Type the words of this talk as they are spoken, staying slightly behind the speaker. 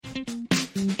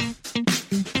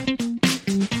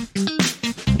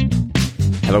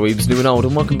Hello, Weebs, new and old,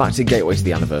 and welcome back to Gateways to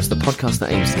the Universe, the podcast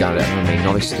that aims to guide anime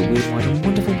knowledge to the weird, wide, and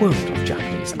wonderful world of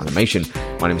Japanese animation.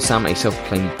 My name is Sam, a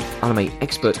self-proclaimed anime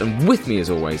expert, and with me, as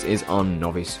always, is our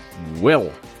novice,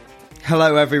 Will.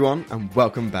 Hello, everyone, and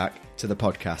welcome back to the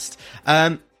podcast.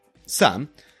 Sam,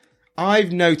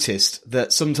 I've noticed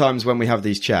that sometimes when we have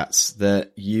these chats,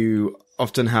 that you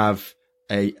often have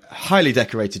a highly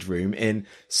decorated room in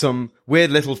some weird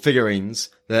little figurines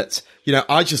that, you know,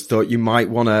 I just thought you might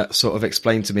want to sort of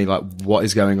explain to me, like, what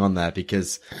is going on there,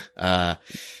 because...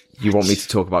 you want me to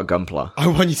talk about Gunpla? I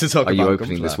want you to talk about Gunpla. Are you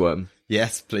opening this worm?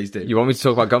 Yes, please do. You want me to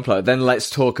talk about Gunpla? Then let's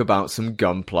talk about some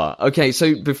Gunpla. Okay,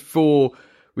 so before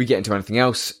we get into anything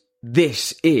else,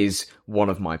 this is one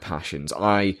of my passions.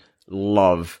 I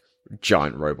love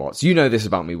giant robots. You know this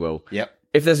about me, Will. Yep.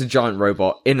 If there's a giant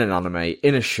robot in an anime,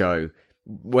 in a show,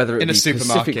 whether it be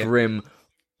Pacific Rim,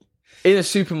 in a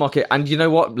supermarket, and you know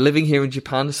what? Living here in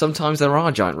Japan, sometimes there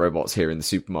are giant robots here in the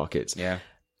supermarkets. Yeah.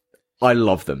 I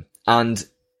love them. And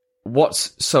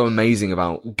what's so amazing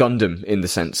about Gundam, in the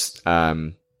sense, as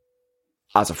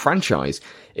a franchise,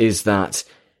 is that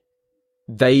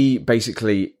they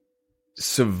basically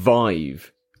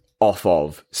survive off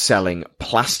of selling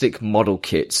plastic model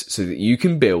kits so that you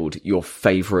can build your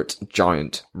favorite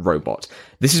giant robot.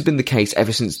 This has been the case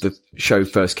ever since the show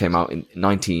first came out in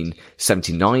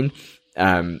 1979.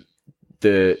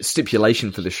 The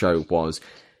stipulation for the show was,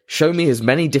 show me as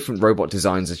many different robot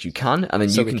designs as you can, and then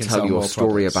so you can tell your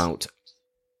story about...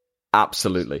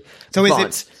 Absolutely. So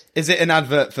is it an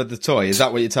advert for the toy? Is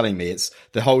that what you're telling me? It's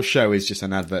the whole show is just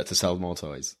an advert to sell more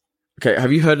toys? Okay,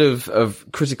 have you heard of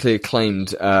critically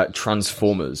acclaimed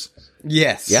Transformers?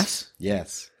 Yes. Yes?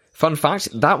 Yes. Fun fact,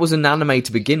 that was an anime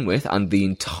to begin with, and the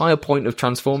entire point of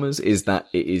Transformers is that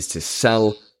it is to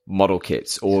sell model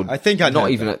kits, or I think not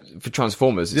even for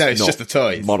Transformers. It's not just the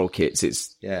toys. Model kits,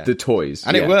 it's the toys.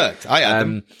 And it worked. I had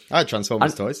them. I had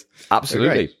Transformers toys.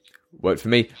 Absolutely. Worked for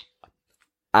me.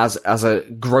 As a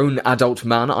grown adult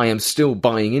man, I am still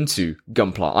buying into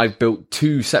Gunpla. I've built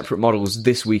 2 separate models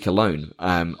this week alone.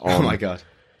 Oh my god!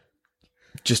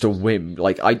 Just a whim.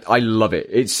 Like I love it.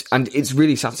 It's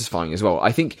really satisfying as well.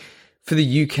 I think for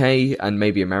the UK and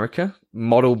maybe America,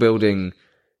 model building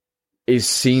is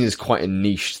seen as quite a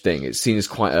niche thing. It's seen as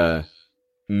quite a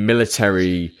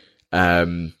military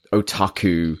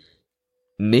otaku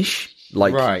niche.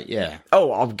 Like, right, yeah.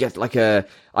 Oh, I'll get like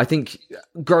I think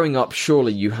growing up,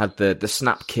 surely you had the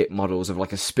snap kit models of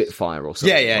like a Spitfire or something.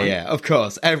 Yeah, right? yeah. Of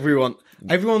course,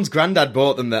 everyone's granddad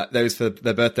bought them those for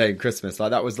their birthday and Christmas.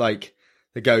 Like that was like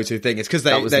the go-to thing. It's because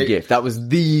that was the gift. That was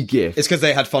the gift. It's because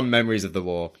they had fond memories of the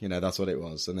war. You know, that's what it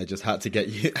was, and they just had to get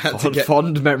you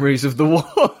fond memories of the war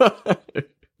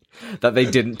that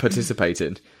they didn't participate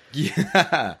in.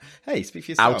 Yeah. Hey, speak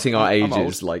for yourself. Outing our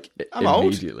ages, I'm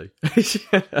immediately.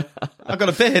 I've got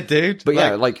a beard, dude. But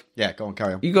yeah, go on,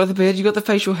 carry on. You got the beard, you got the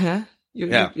facial hair. You're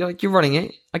running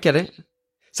it. I get it.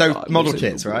 So model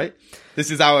kits, right?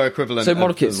 This is our equivalent. So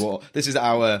model kits. War. This is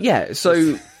our. Yeah.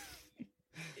 So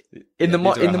in the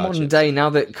modern day, now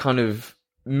that kind of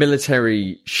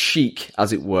military chic,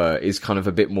 as it were, is kind of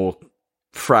a bit more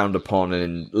frowned upon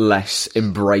and less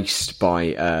embraced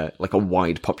by like a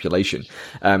wide population.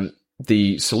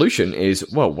 The solution is,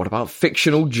 well, what about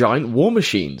fictional giant war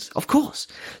machines? Of course.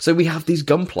 So we have these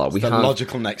Gunpla. The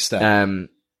logical next step.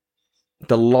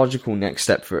 The logical next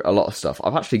step for a lot of stuff.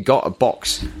 I've actually got a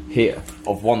box here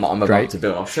of one that I'm about to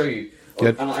build. I'll show you.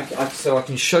 Good. And so I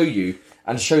can show you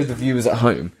and show the viewers at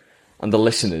home and the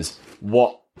listeners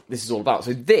what this is all about.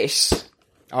 So this...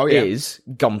 is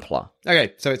Gunpla.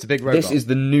 Okay, so it's a big robot. This is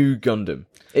the new Gundam.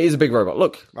 It is a big robot.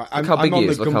 Look how big he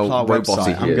is. Look how roboty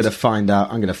he is. I'm going to find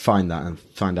out. I'm going to find that and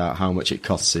find out how much it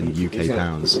costs in UK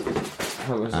pounds.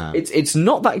 It's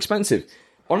not that expensive.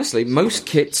 Honestly, most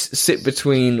kits sit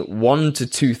between 1,000 to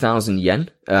 2,000 yen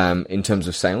in terms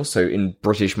of sales. So in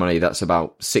British money, that's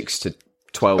about £6 to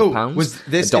 £12. Is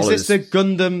this the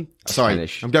Gundam? Sorry,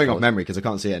 I'm going off memory because I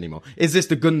can't see it anymore. Is this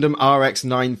the Gundam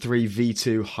RX-93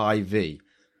 V2 High V?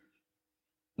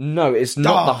 No, it's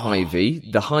not the High V.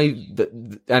 The High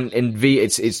and in V,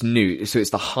 it's new. So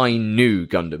it's the High New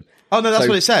Gundam. Oh no, that's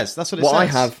what it says. That's what it says. I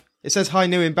have. It says High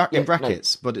New in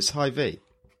brackets, but it's High V.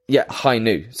 Yeah, High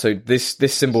New. So this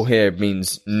symbol here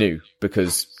means new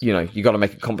because you got to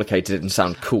make it complicated and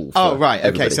sound cool. Oh right, okay.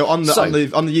 Everybody. So on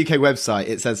the UK website,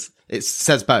 it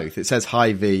says both. It says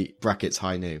High V brackets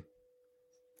High New.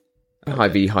 High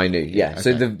V, High New. Yeah. Okay.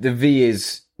 So the V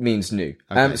means new.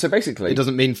 Okay. So basically, it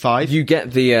doesn't mean 5. You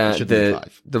get the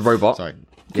robot. Sorry.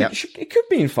 Yeah. It could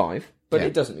mean 5, but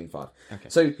it doesn't mean 5. Okay.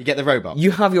 So you get the robot.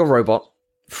 You have your robot.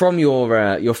 from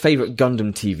your favorite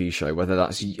Gundam TV show, whether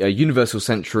that's Universal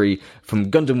Century,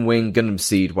 from Gundam Wing, Gundam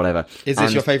Seed, whatever. Is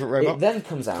this your favorite robot? It then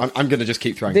comes out. I'm going to just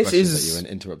keep throwing questions at you and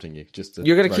interrupting you.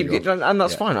 You're going to keep, and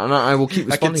that's fine, and I will keep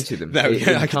responding to them. No,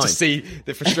 I can just see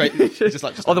the frustration. Just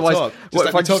Otherwise, what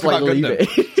if I just talk about leave Gundam?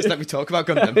 it? Just let me talk about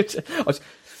Gundam. It's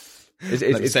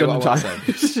Gundam time.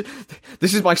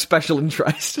 This is my special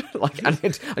interest.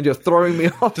 And you're throwing me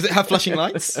off. Does it have flashing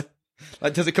lights?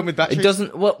 Does it come with batteries? It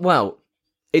doesn't. Well,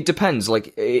 it depends.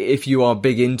 If you are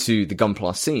big into the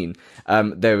Gunpla scene,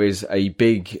 there is a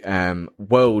big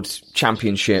world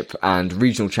championship and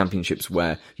regional championships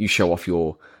where you show off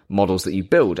your models that you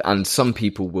build, and some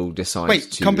people will decide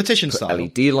to competition put style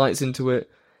LED lights into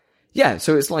it. Yeah,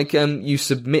 so it's like you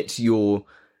submit your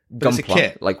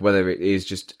Gunpla, whether it is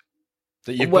just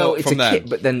that you bought it's from a them. kit,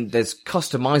 but then there's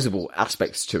customizable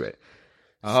aspects to it.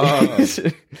 Oh,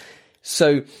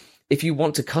 so if you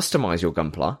want to customize your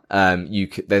Gunpla,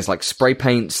 there's spray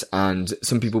paints, and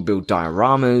some people build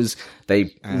dioramas.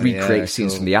 They recreate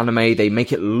scenes from the anime. They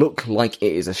make it look like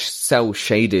it is a cell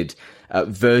shaded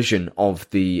version of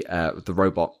the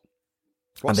robot.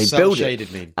 What's and they build cel-shaded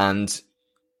it. mean? And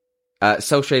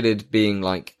cell shaded being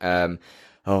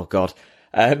oh god.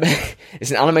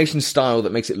 It's an animation style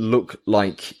that makes it look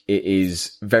like it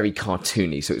is very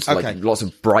cartoony. So it's lots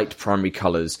of bright primary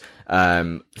colours,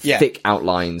 thick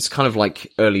outlines, kind of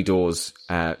like early doors.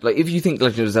 If you think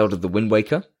Legend of Zelda: The Wind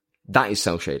Waker, that is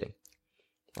cell shading,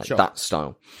 that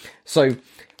style. So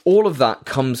all of that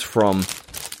comes from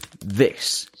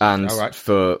this, and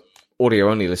for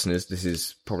audio only listeners, this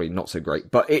is probably not so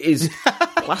great, but it is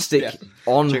plastic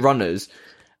on runners.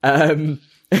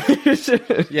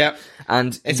 Yeah,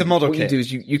 and it's a model what kit. You do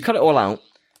is you cut it all out.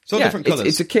 It's all different colours.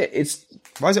 It's a kit.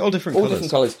 Why is it all different colours?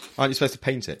 Different colours. Aren't you supposed to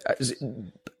paint it?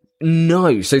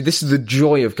 No. So this is the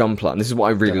joy of Gunpla, and this is what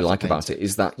I really like about it,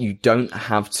 is that you don't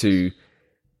have to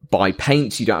buy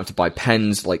paint, you don't have to buy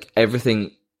pens.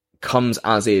 Everything comes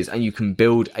as is, and you can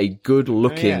build a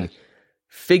good-looking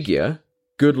figure,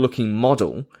 good-looking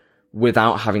model,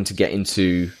 without having to get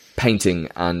into painting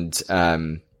and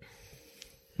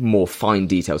more fine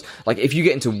details. If you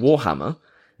get into Warhammer,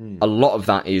 a lot of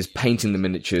that is painting the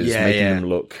miniatures, making them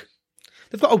look.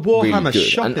 They've got a Warhammer really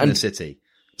shop in the city.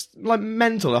 It's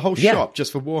mental, a whole shop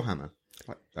just for Warhammer.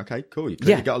 Okay, cool.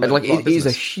 You've got it is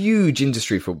a huge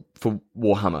industry for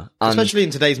Warhammer, and especially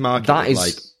in today's market. That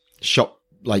is shop.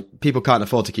 People can't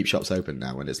afford to keep shops open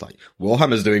now, and it's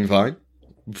Warhammer's doing fine.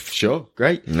 Sure,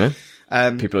 great. Yeah.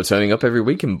 People are turning up every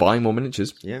week and buying more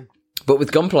miniatures. Yeah. But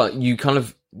with Gunpla,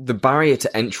 the barrier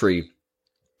to entry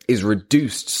is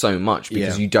reduced so much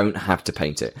because you don't have to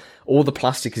paint it. All the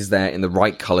plastic is there in the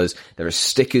right colours. There are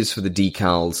stickers for the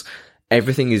decals.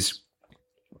 Everything is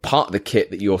part of the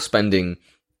kit that you're spending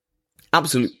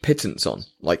absolute pittance on.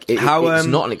 It's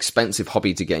not an expensive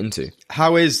hobby to get into.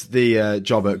 How is the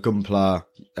job at Gunpla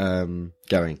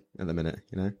going at the minute?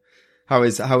 How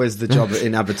is the job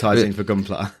in advertising for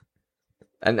Gunpla?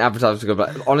 And advertisers go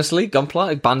back. Honestly,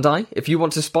 Gunpla, Bandai, if you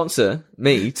want to sponsor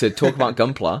me to talk about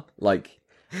Gunpla, I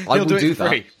will do that.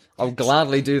 Free. I'll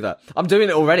gladly do that. I'm doing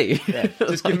it already. Yeah,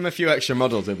 just give him a few extra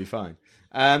models, it'll be fine.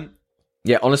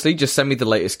 Honestly, just send me the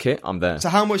latest kit. I'm there. So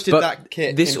how much did that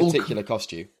kit in particular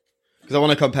cost you? Because I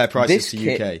want to compare prices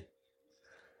to UK.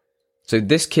 So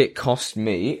this kit cost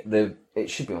me, it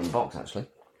should be on the box actually.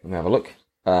 Let me have a look.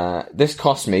 This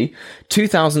cost me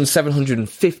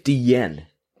 2,750 yen.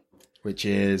 Which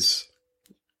in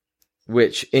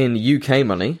UK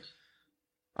money,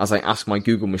 as I ask my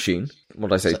Google machine, what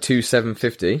did I say,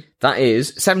 2,750? That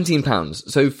is £17.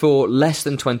 So for less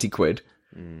than 20 quid,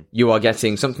 you are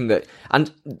getting something that,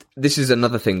 and this is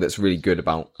another thing that's really good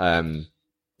about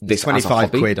this 25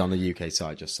 quid on the UK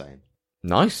side, just saying.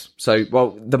 Nice. So,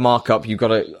 the markup, you've got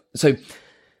to,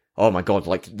 oh my God,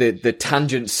 the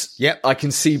tangents, I can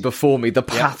see before me, the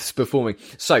paths before me.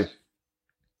 So,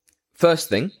 first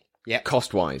thing,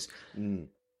 cost-wise,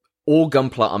 all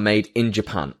Gunpla are made in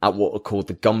Japan at what are called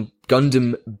the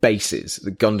Gundam bases.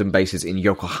 The Gundam bases in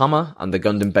Yokohama and the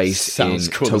Gundam base in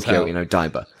Tokyo in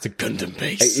Odaiba. It's a Gundam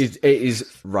base. It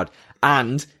is rad.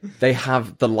 And they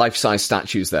have the life-size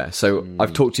statues there. So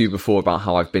I've talked to you before about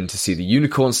how I've been to see the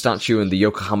unicorn statue and the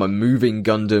Yokohama moving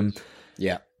Gundam.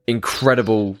 Yeah.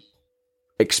 Incredible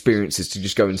experiences to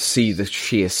just go and see the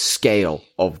sheer scale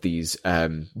of these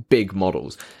big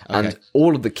models. Okay. And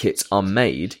all of the kits are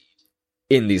made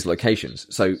in these locations.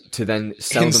 So to then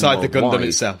sell inside them the Gundam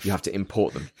itself, you have to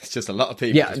import them. It's just a lot of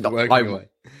people working away.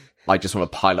 I just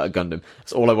want to pilot a Gundam.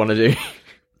 That's all I want to do.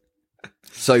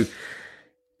 So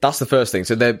that's the first thing.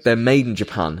 So they're made in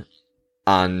Japan,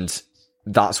 and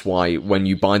that's why when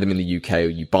you buy them in the UK or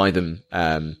you buy them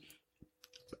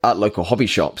at local hobby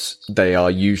shops, they are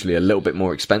usually a little bit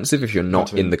more expensive if you're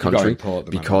not in the country,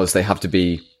 because they have to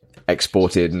be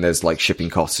exported and there's like shipping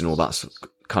costs and all that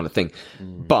kind of thing.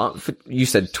 But you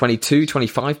said 22,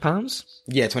 25 pounds?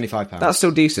 Yeah, £25. That's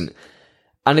still decent.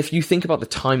 And if you think about the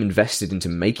time invested into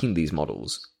making these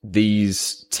models,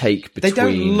 these take between... They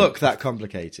don't look that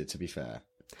complicated, to be fair.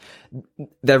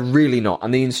 They're really not.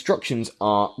 And the instructions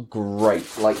are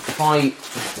great. Like, if I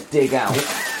dig out...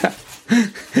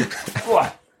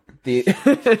 the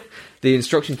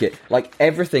instruction kit, like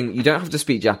everything, you don't have to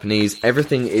speak Japanese.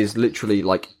 Everything is literally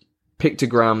like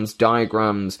pictograms,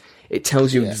 diagrams. It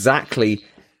tells you exactly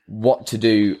what to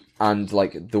do and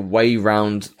like the way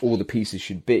round all the pieces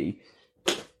should be.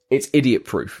 It's idiot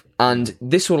proof. And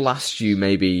this will last you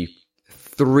maybe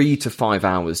 3 to 5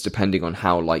 hours, depending on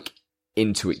how like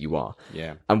into it you are.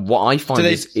 Yeah. And what I find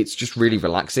is it's just really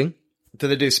relaxing. Do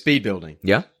they do speed building?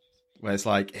 Yeah. Where it's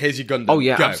like, here's your Gundam. Oh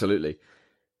yeah, go. Absolutely.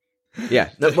 Yeah.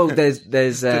 No, well, there's Do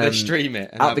they stream it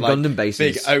and at have, the like, Gundam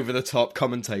bases, big over the top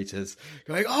commentators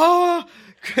going, oh,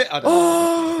 I don't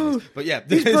know. But yeah,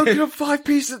 he's broken up 5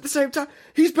 pieces at the same time.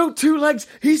 He's built 2 legs.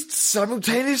 He's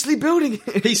simultaneously building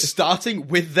it. He's starting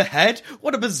with the head.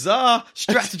 What a bizarre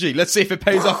strategy. Let's see if it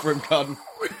pays off for him, Con.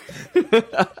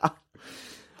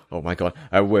 Oh my god,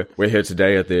 we're here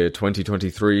today at the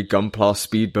 2023 GUNPLA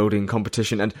speed building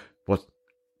competition, and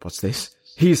what's this?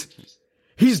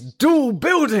 He's dual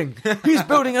building! He's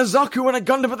building a Zaku and a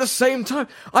Gundam at the same time!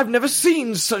 I've never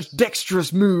seen such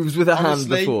dexterous moves with a hand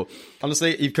before.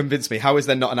 Honestly, you've convinced me. How is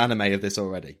there not an anime of this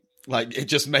already? Like, it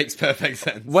just makes perfect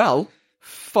sense. Well,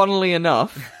 funnily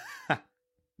enough,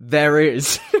 there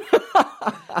is.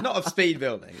 Not of speed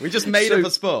building. We just made up a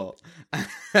sport.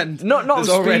 And not there's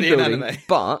of already speed building, an anime.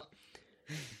 But...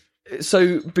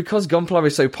 So, because Gunpla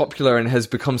is so popular and has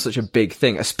become such a big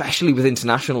thing, especially with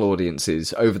international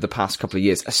audiences over the past couple of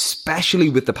years, especially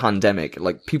with the pandemic,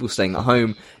 like people staying at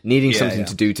home, needing something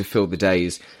to do to fill the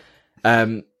days,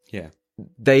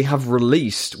 they have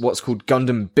released what's called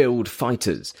Gundam Build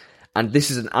Fighters. And this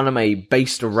is an anime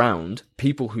based around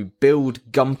people who build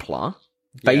Gunpla,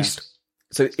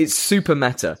 so it's super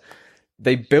meta.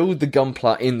 They build the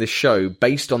Gunpla in the show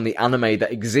based on the anime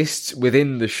that exists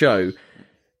within the show,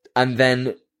 and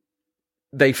then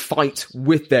they fight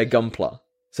with their Gunpla.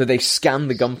 So they scan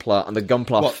the Gunpla, and the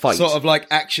Gunpla fight. Sort of like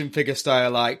action figure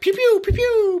style, like pew pew pew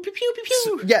pew pew pew pew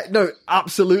pew. Yeah, no,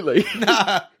 absolutely.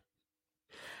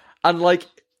 And like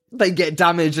they get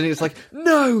damaged, and it's like,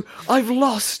 no, I've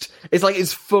lost. It's like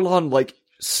it's full on like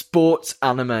sports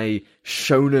anime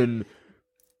shonen.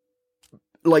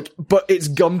 Like, but it's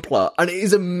Gunpla, and it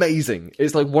is amazing.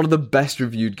 It's like one of the best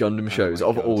reviewed Gundam shows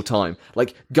of all time.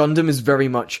 Like, Gundam is very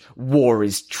much war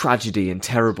is tragedy and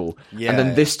terrible. Yeah. And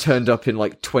then this turned up in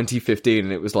like 2015,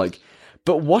 and it was like,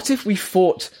 but what if we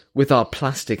fought with our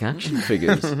plastic action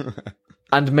figures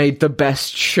and made the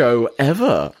best show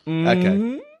ever?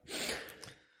 Okay.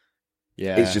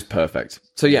 Yeah. It's just perfect.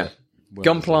 So yeah,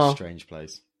 Gunpla, strange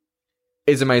place,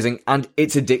 is amazing, and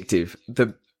it's addictive.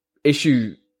 The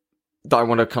issue that I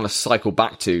want to kind of cycle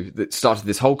back to that started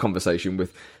this whole conversation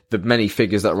with the many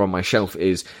figures that are on my shelf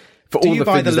is for all the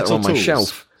figures that are on my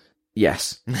shelf.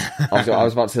 Yes. I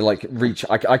was about to like reach.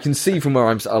 I can see from where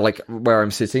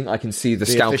I'm sitting. I can see the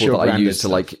scalpel that I use to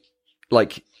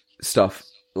like stuff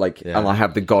and I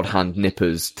have the God hand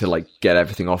nippers to like get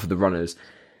everything off of the runners.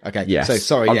 Okay. Yes. So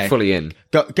sorry. I'm fully in.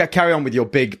 Carry on with your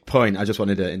big point. I just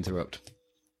wanted to interrupt.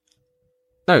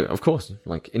 No, of course.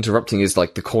 Like, interrupting is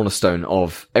like the cornerstone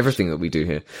of everything that we do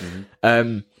here.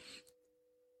 Mm-hmm.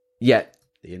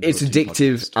 It's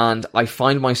addictive, and I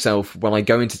find myself, when I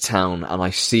go into town and I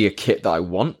see a kit that I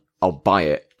want, I'll buy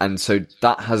it. And so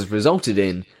that has resulted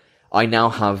in, I now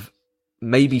have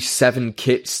maybe 7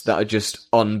 kits that are just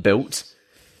unbuilt,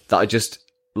 that are just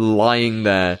lying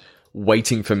there,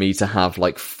 waiting for me to have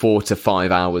like 4 to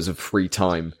 5 hours of free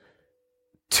time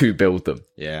to build them.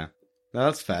 Yeah. No,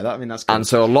 that's fair. That's good. And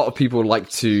so a lot of people like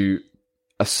to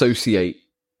associate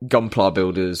Gunpla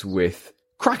builders with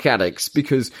crack addicts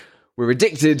because we're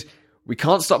addicted, we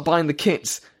can't stop buying the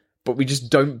kits, but we just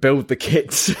don't build the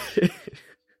kits.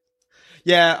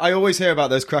 Yeah, I always hear about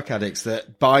those crack addicts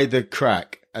that buy the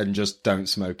crack and just don't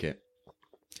smoke it.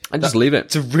 And just leave it.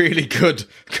 It's a really good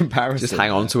comparison. Just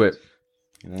hang on to it.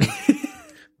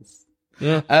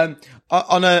 Yeah.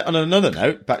 On another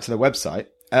note, back to the website,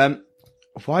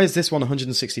 why is this one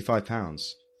 £165?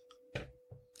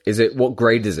 Is it, what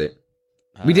grade is it?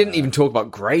 We didn't even talk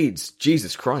about grades.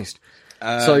 Jesus Christ.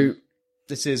 So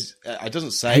this is, it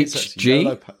doesn't say.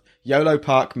 HG? YOLO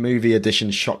Park Movie Edition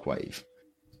Shockwave.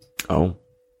 Oh.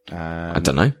 I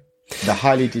don't know. The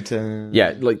highly detailed.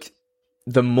 Yeah, like,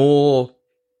 the more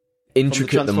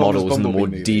intricate the models and the more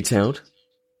movie. detailed.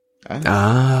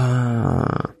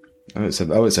 Oh, it's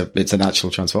an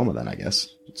actual Transformer then, I guess.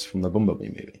 It's from the Bumblebee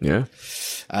movie. Yeah.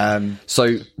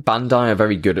 So Bandai are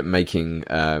very good at making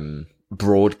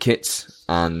broad kits,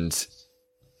 and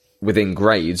within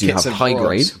grades you Kits have of high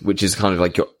broads. grade, which is kind of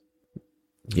like your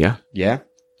Yeah.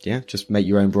 Just make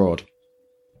your own broad.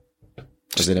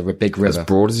 As in a big river. as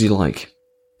broad as you like.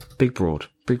 Big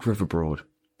river broad.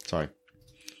 Sorry.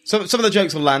 Some of the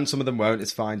jokes will land, some of them won't.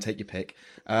 It's fine. Take your pick.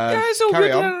 Yeah, it's all carry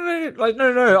good. on.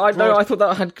 No. I thought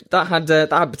that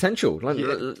had potential.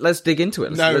 Let's dig into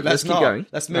it. Let's keep not. going.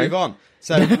 Let's move on.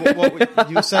 So, what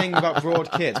you were saying about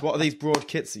broad kits? What are these broad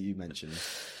kits that you mentioned?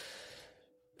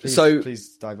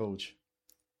 Please divulge.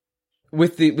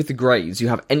 With the grades, you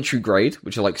have entry grade,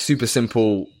 which are like super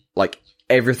simple. Like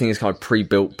everything is kind of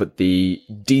pre-built, but the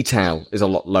detail is a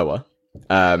lot lower.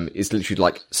 It's literally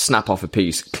like snap off a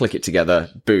piece, click it together,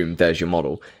 boom, there's your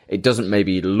model. It doesn't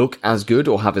maybe look as good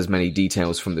or have as many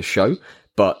details from the show,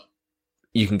 but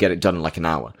you can get it done in like an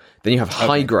hour. Then you have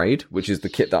high grade, which is the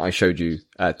kit that I showed you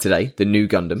today, the new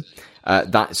Gundam.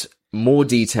 That's more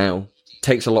detail,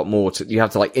 takes a lot more. You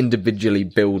have to like individually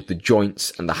build the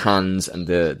joints and the hands and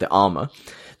the armor.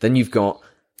 Then you've got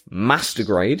master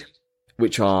grade,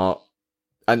 which are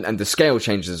and the scale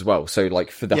changes as well. So like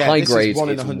for the high grades,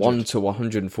 it's 1 to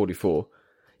 144.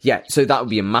 Yeah, so that would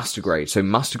be a master grade. So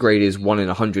master grade is 1 in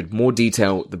 100. More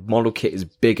detail. The model kit is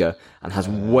bigger and has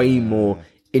way more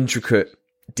intricate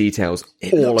details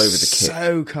all over the kit.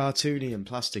 So cartoony and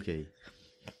plasticky.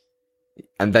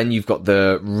 And then you've got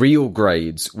the real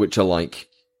grades, which are like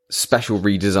special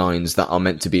redesigns that are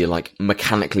meant to be like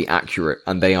mechanically accurate,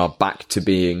 and they are back to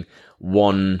being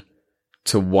 1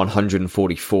 to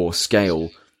 144 scale,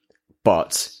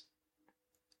 but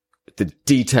the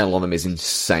detail on them is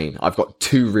insane. I've got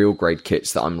 2 real grade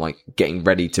kits that I'm like getting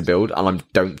ready to build, and I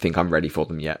don't think I'm ready for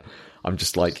them yet. I'm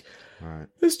just like, right.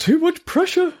 There's too much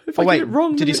pressure. If I get it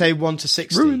wrong, did you say 1 to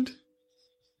 60? Ruined.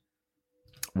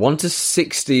 1 to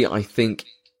 60, I think,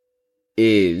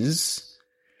 is...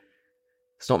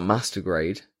 It's not master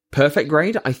grade. Perfect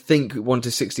grade? I think 1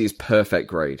 to 60 is perfect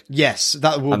grade. Yes,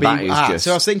 that will and be... that is just...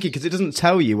 So I was thinking, because it doesn't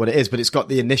tell you what it is, but it's got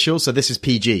the initials, so this is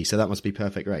PG, so that must be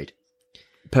perfect grade.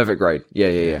 Perfect grade.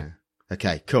 Yeah.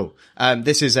 Okay, cool.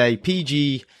 This is a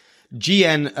PG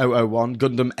GN001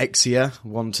 Gundam Exia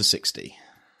 1 to 60.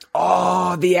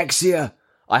 Oh, the Exia!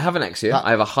 I have an Exia. I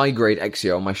have a high-grade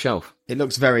Exia on my shelf. It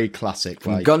looks very classic.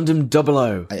 From Gundam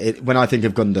 00. When I think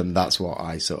of Gundam, that's what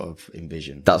I sort of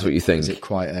envision. That's what you think. Is it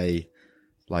quite a...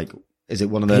 Like, is it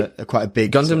one of the... quite a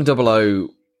big... Gundam 00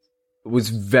 was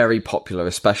very popular,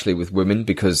 especially with women,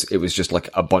 because it was just like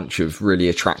a bunch of really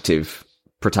attractive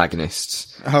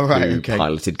protagonists who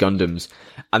piloted Gundams.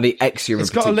 And the Exia it's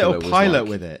got a little pilot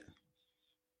with it.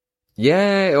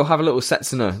 Yeah, it'll have a little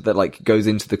Setsuna that like goes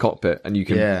into the cockpit, and you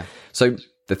can... Yeah. So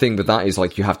the thing with that is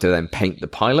like you have to then paint the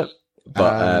pilot,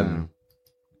 but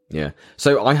yeah.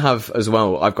 So I have as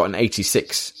well. I've got an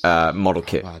 86 model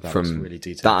kit from really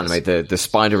that anime, the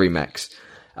Spider Mechs,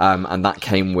 and that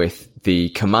came with the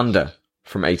Commander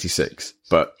from 86,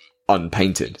 but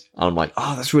unpainted. And I'm like,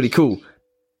 oh, that's really cool,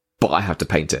 but I have to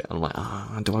paint it. And I'm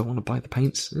like, do I want to buy the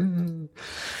paints?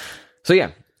 So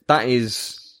yeah, that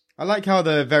is. I like how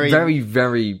they're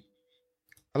very.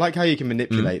 I like how you can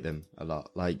manipulate them a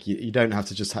lot. Like you don't have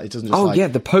to just. It doesn't. Just oh yeah,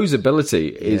 the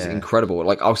posability is incredible.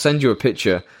 Like I'll send you a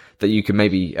picture that you can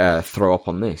maybe throw up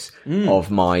on this of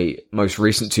my most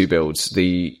recent 2 builds: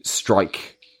 the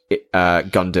Strike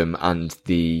Gundam and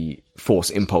the Force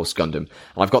Impulse Gundam. And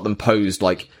I've got them posed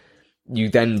like you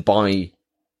then buy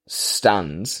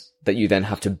stands that you then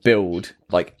have to build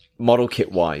like model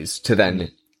kit wise to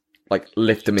then. Like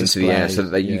lift them into the air so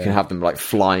that you can have them like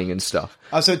flying and stuff.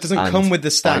 Oh, so it doesn't come with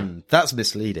the stand. That's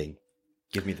misleading.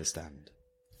 Give me the stand.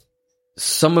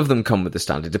 Some of them come with the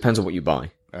stand. It depends on what you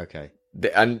buy. Okay.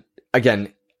 And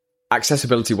again,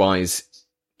 accessibility wise,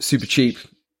 super cheap.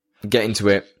 Get into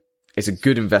it. It's a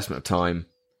good investment of time.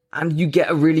 And you get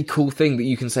a really cool thing that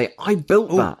you can say, I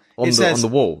built that on the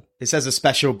wall. It says a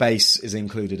special base is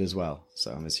included as well.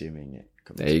 So I'm assuming it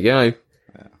comes. There you go.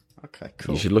 Okay,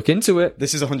 cool. You should look into it.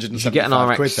 This is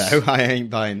 175 quid though. I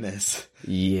ain't buying this.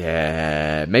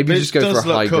 Yeah, maybe just go for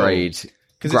a high grade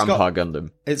Grandpa Gundam.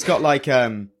 It's got like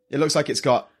it looks like it's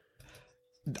got.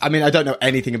 I mean, I don't know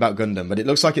anything about Gundam, but it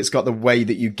looks like it's got the way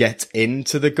that you get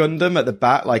into the Gundam at the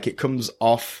back, like it comes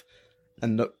off,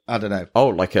 and I don't know. Oh,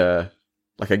 like a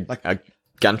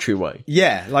gantry way.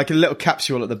 Yeah, like a little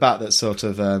capsule at the back that sort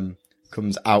of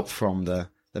comes out from the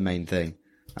main thing.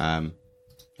 I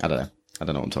don't know. I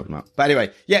don't know what I'm talking about. But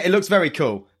anyway, yeah, it looks very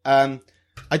cool. I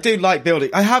do like building.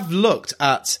 I have looked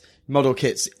at model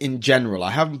kits in general.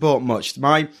 I haven't bought much.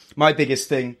 My biggest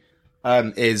thing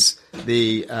is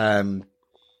the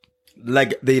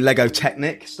Lego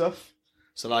Technic stuff.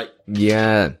 So like,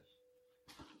 yeah.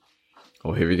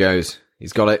 Oh, here he goes.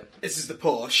 He's got it. This is the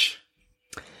Porsche.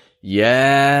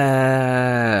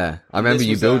 Yeah, I remember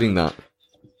you building that.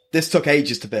 This took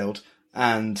ages to build,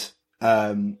 and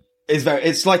it's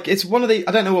one of the,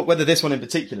 I don't know whether this one in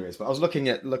particular is, but I was looking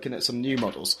at some new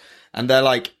models, and they're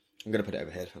like, I'm going to put it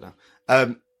over here for now.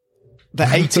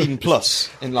 They're 18 plus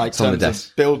in like terms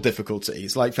of build difficulty.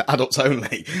 It's like for adults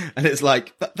only, and it's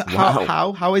like,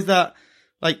 wow. how is that?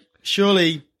 Like,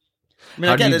 surely. I mean,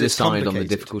 how do you decide on the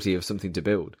difficulty of something to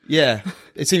build? Yeah,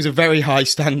 it seems a very high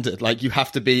standard. Like, you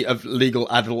have to be of legal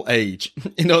adult age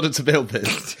in order to build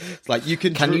this. It's like, you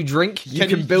can... Can you drink? You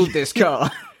can build this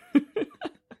car.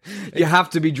 You have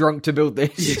to be drunk to build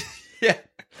this. Yeah.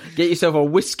 Get yourself a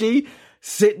whiskey,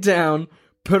 sit down,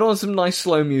 put on some nice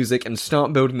slow music, and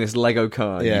start building this Lego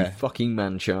car, you fucking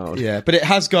man-child. Yeah, but it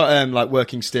has got, like,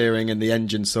 working steering, and the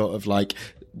engine sort of, like...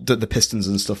 The pistons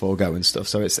and stuff all go and stuff,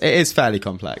 so it is fairly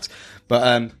complex.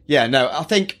 But yeah, no, I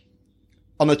think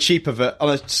on a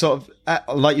sort of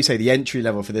like you say, the entry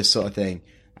level for this sort of thing,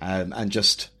 and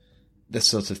just this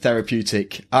sort of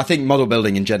therapeutic. I think model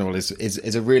building in general is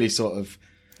a really sort of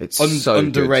so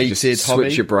underrated just hobby.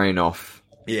 Switch your brain off,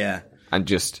 and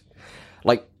just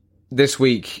like this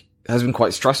week has been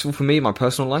quite stressful for me in my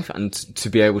personal life, and to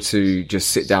be able to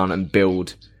just sit down and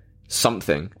build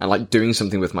something and like doing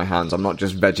something with my hands. I'm not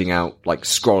just vegging out like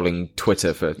scrolling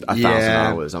Twitter for 1,000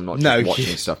 hours. I'm not just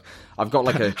watching stuff. I've got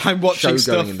like a I'm watching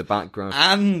show going in the background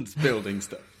and building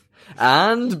stuff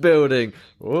and building.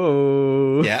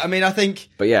 Whoa. Yeah, I mean, I think,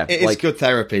 but yeah, it is good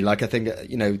therapy. Like, I think,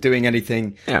 doing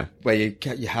anything where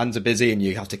your hands are busy and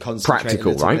you have to concentrate.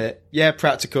 Practical, right? Bit. Yeah,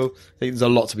 practical. I think there's a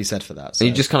lot to be said for that. So. And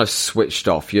you just kind of switched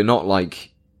off. You're not like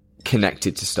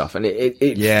connected to stuff, and it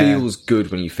feels good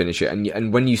when you finish it,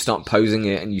 and when you start posing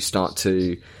it and you start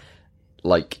to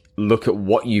like look at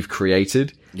what you've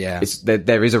created,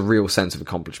 there is a real sense of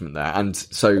accomplishment there. And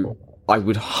so I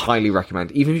would highly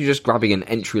recommend, even if you're just grabbing an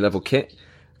entry level kit,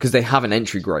 because they have an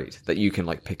entry grade that you can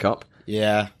like pick up,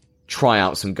 try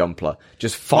out some Gunpla.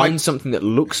 Just find something that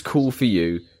looks cool for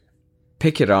you,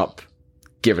 pick it up,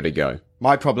 give it a go.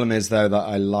 My problem is though that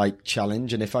I like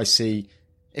challenge, and if I see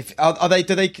if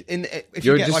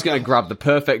you're just like going to grab the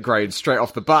perfect grade straight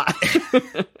off the bat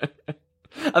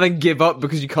and then give up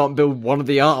because you can't build one of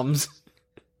the arms.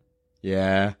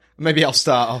 Yeah, maybe I'll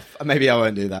start off. Maybe I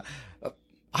won't do that.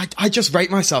 I just rate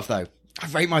myself though. I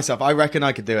rate myself. I reckon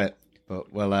I could do it.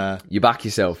 But well, you back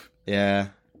yourself. Yeah,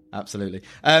 absolutely.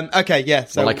 Okay, yeah.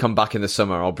 So when I come back in the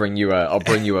summer, I'll bring you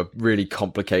a really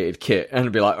complicated kit, and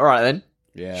I'll be like, all right then.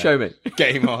 Yeah. Show me.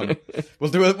 Game on.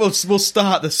 We'll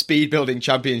start the speed building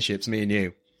championships, me and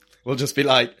you. We'll just be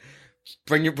like,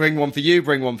 bring one for you,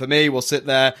 bring one for me. We'll sit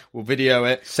there, we'll video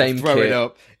it, same throw kit, it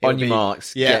up. On your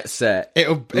marks, get set.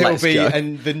 It'll be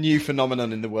and the new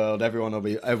phenomenon in the world. Everyone will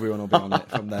be on it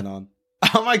from then on.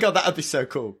 Oh my god, that'd be so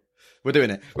cool. We're doing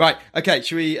it. Right, okay,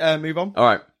 should we move on?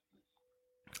 Alright.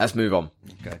 Let's move on.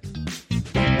 Okay.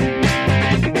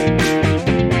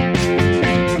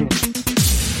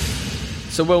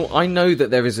 So, Will, I know that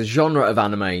there is a genre of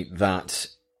anime that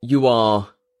you are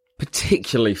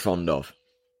particularly fond of.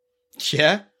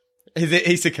 Yeah? Is it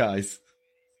isekais?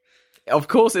 Of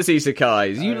course it's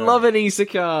isekais. You love an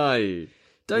isekai,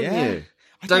 don't you?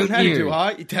 Don't you? Do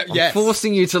I? I'm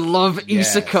forcing you to love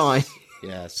isekai.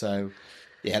 Yeah, so...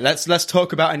 Yeah, let's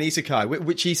talk about an isekai.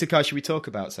 Which isekai should we talk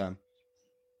about, Sam?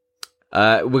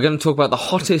 We're going to talk about the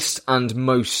hottest and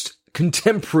most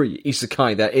contemporary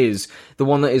isekai there is, the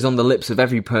one that is on the lips of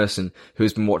every person who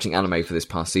has been watching anime for this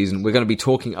past season. We're going to be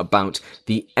talking about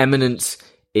The Eminence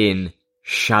in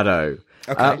Shadow.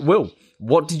 Okay. Will,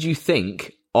 what did you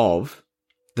think of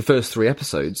the first 3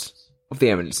 episodes of The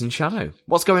Eminence in Shadow?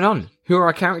 What's going on? Who are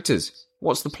our characters?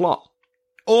 What's the plot?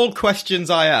 All questions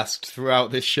I asked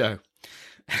throughout this show.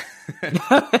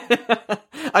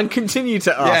 And continue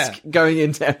to ask going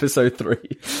into episode 3.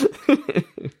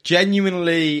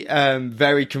 Genuinely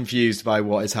very confused by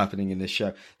what is happening in this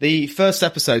show. The first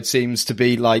episode seems to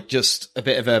be like just a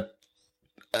bit of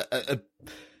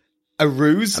a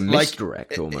ruse. A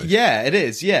misdirect, almost. Yeah, it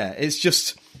is. Yeah, it's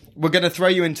just, we're going to throw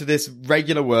you into this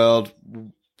regular world,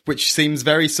 which seems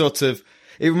very sort of,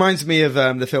 it reminds me of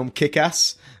the film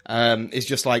Kick-Ass. Is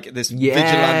just like this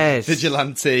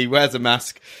vigilante, wears a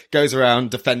mask, goes around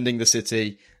defending the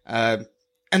city, and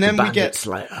then we get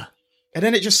Slayer. And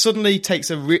then it just suddenly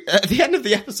takes at the end of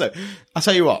the episode. I'll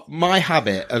tell you what, my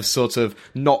habit of sort of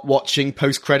not watching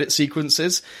post-credit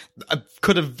sequences, I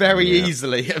could have very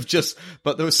easily have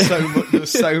but there was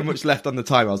so much left on the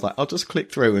time. I was like, I'll just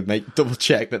click through and double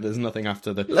check that there's nothing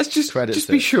after the Let's just credits. Just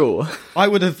be sure. I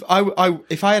would have,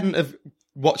 if I hadn't have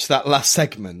watched that last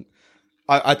segment,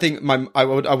 I think I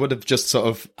would have just sort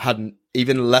of had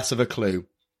even less of a clue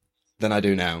than I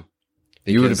do now.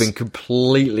 You would have been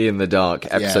completely in the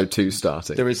dark, episode 2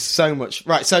 starting. There is so much.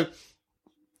 Right, so,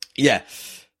 yeah.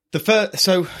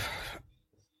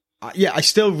 I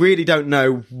still really don't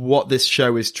know what this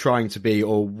show is trying to be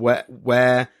or what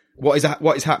is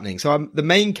happening. So the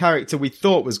main character we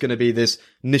thought was going to be this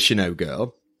Nishino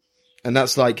girl. And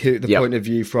that's like the point of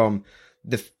view from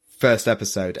the first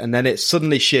episode. And then it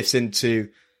suddenly shifts into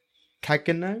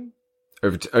Kagano?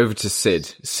 Over to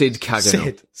Sid. Sid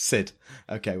Kagano. Sid.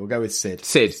 Okay, we'll go with Sid.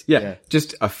 Sid, yeah.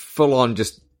 Just a full-on,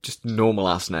 just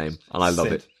normal-ass name, and I love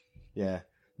it. Yeah.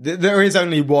 There is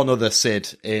only one other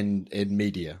Sid in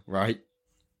media, right?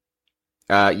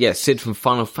 Sid from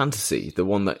Final Fantasy, the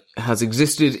one that has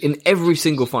existed in every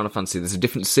single Final Fantasy. There's a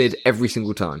different Sid every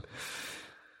single time.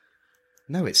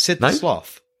 No, it's Sid the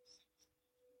Sloth.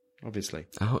 Obviously.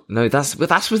 Oh, no, that's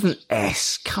with an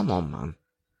S. Come on, man.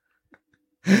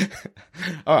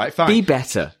 All right, fine. Be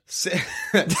better. Sorry,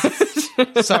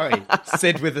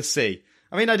 Sid with a C.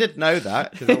 I mean, I didn't know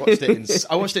that because I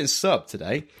watched it in sub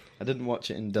today. I didn't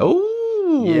watch it in dub.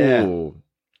 Oh,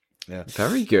 yeah,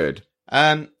 very good.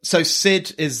 So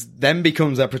Sid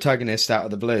becomes a protagonist out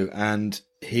of the blue, and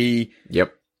he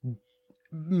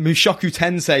Mushoku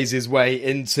Tensei's his way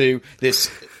into this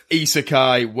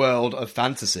isekai world of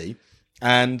fantasy,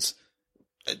 and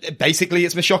basically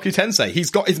it's Mushoku Tensei.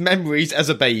 He's got his memories as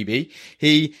a baby.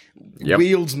 He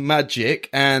wields magic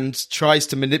and tries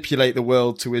to manipulate the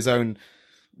world to his own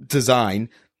design,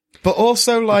 but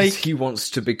also because he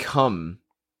wants to become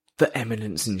the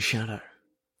Eminence in Shadow.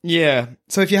 Yeah.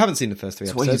 So if you haven't seen the first 3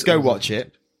 episodes, go watch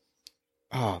it.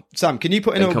 Oh, Sam, can you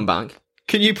put in come back?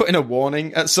 Can you put in a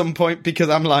warning at some point? Because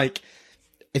I'm like,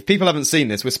 if people haven't seen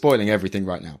this, we're spoiling everything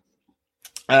right now.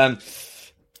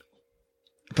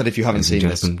 But if you haven't seen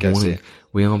this, go see it.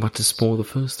 We are about to spoil the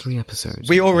first 3 episodes.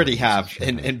 We already have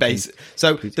in base.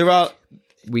 So there are.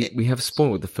 We have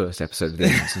spoiled the first episode of The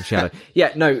Eminence in Shadow.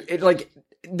 Yeah, no,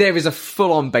 there is a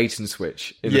full-on bait and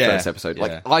switch in the first episode.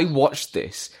 Like, I watched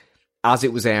this as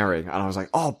it was airing, and I was like,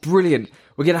 oh, brilliant.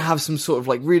 We're going to have some sort of,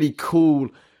 like, really cool,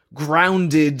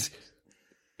 grounded,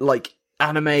 like,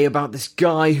 anime about this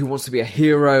guy who wants to be a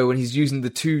hero, and he's using the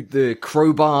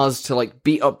crowbars to, like,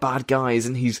 beat up bad guys,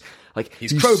 and he's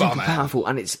Crowbar super Man. powerful,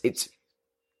 and it's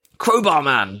Crowbar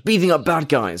Man beating up bad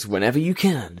guys whenever you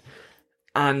can.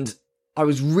 And I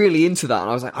was really into that, and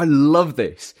I was like, I love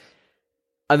this.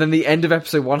 And then the end of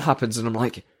episode 1 happens, and I'm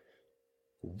like,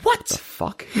 what the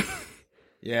fuck?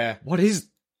 Yeah. What is...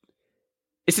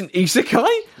 It's an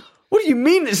isekai? What do you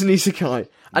mean it's an isekai?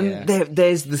 And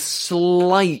there's the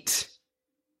slight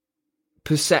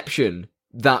perception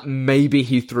that maybe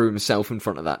he threw himself in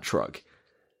front of that truck.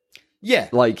 Yeah.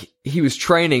 Like, he was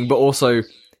training, but also,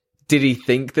 did he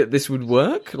think that this would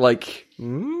work? Like,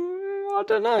 I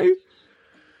don't know.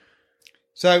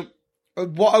 So,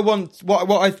 what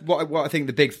I think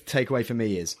the big takeaway for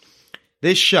me is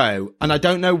this show, and I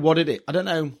don't know what it is. I don't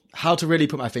know how to really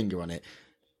put my finger on it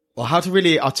or how to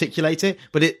really articulate it,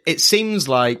 but it seems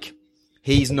like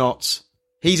he's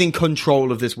in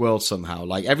control of this world somehow.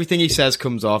 Like, everything he says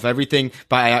comes off, everything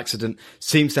by accident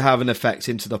seems to have an effect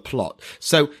into the plot.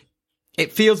 So,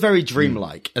 it feels very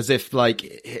dreamlike, as if, like,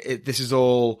 this is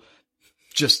all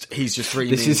he's just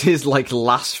dreaming. This is his, like,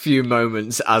 last few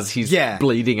moments as he's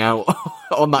bleeding out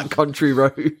on that country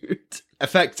road.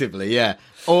 Effectively, yeah.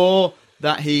 Or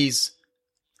that he's...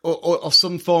 Or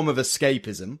some form of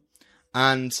escapism.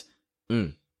 And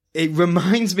it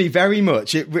reminds me very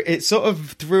much... It sort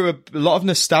of threw a lot of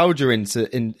nostalgia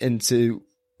into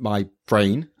my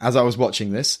brain as I was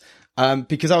watching this.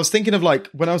 Because I was thinking of, like,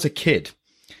 when I was a kid...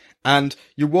 And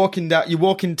you walk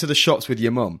into the shops with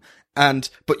your mum,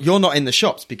 but you're not in the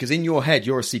shops because in your head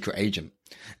you're a secret agent,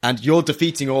 and you're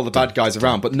defeating all the bad guys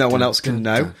around, but no one else can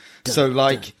know. So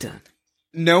like,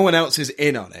 no one else is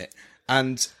in on it.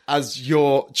 And as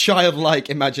your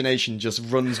childlike imagination just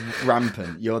runs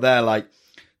rampant, you're there like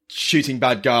shooting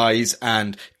bad guys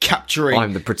and capturing.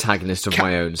 I'm the protagonist of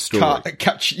my own story.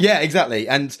 Yeah, exactly.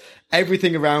 And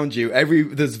everything around you,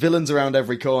 there's villains around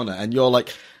every corner, and you're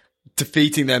like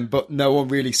defeating them, but no one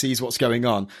really sees what's going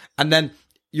on. And then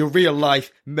your real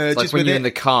life merges It's like when with you're it. in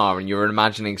the car and you're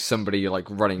imagining somebody like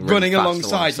running Running fast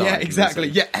alongside. Yeah, exactly.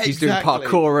 He's, Yeah, exactly. He's doing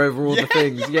parkour over all the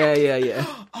things. Yeah.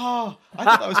 Oh, I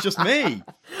thought that was just me.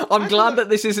 I'm glad that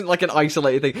this isn't like an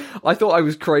isolated thing. I thought I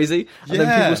was crazy, and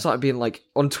then people started being like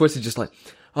on Twitter, just like,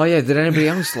 "Oh yeah, did anybody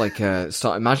else like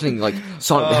start imagining like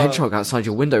Sonic the Hedgehog outside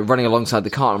your window running alongside the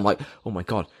car?" And I'm like, "Oh my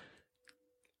god,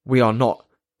 we are not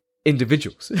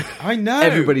individuals." I know.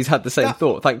 Everybody's had the same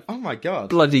thought. Thank oh my god,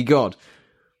 bloody god.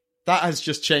 That has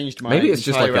just changed my Maybe it's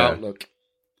just entire like outlook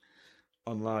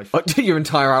on life. Your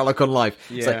entire outlook on life.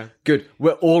 Yeah. It's like, good.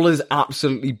 We're all as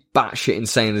absolutely batshit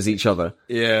insane as each other.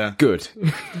 Yeah. Good.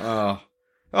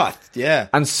 Yeah.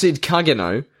 And Sid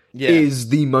Kageno is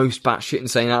the most batshit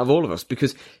insane out of all of us,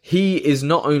 because he is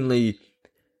not only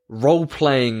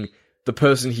role-playing the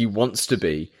person he wants to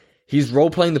be, he's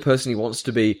role-playing the person he wants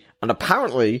to be, and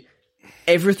apparently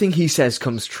everything he says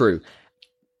comes true.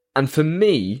 And for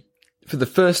me, for the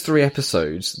first 3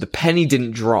 episodes, the penny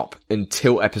didn't drop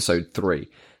until episode 3,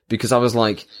 because I was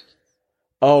like,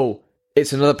 oh,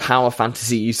 it's another power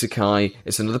fantasy isekai,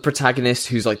 it's another protagonist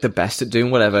who's like the best at doing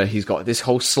whatever, he's got this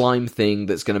whole slime thing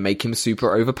that's going to make him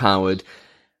super overpowered,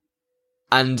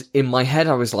 and in my head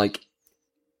I was like,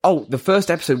 oh, the first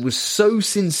episode was so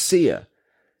sincere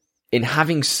in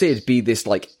having Sid be this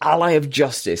like ally of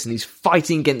justice, and he's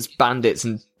fighting against bandits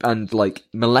and like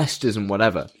molesters and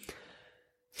whatever.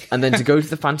 And then to go to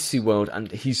the fantasy world and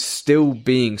he's still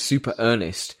being super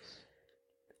earnest.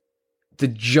 The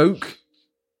joke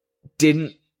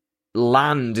didn't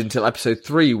land until episode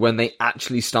 3, when they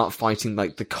actually start fighting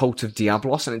like the cult of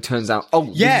Diablos, and it turns out,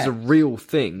 this is a real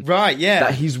thing. Right, yeah.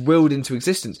 That he's willed into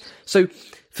existence. So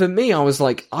for me, I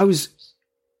was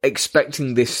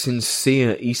expecting this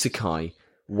sincere isekai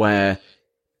where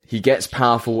he gets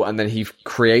powerful and then he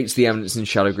creates the Eminence and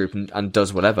Shadow Group and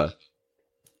does whatever.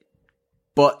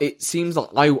 But it seems like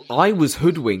I was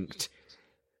hoodwinked,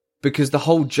 because the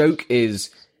whole joke is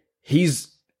he's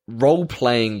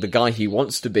role-playing the guy he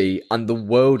wants to be, and the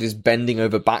world is bending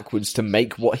over backwards to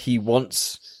make what he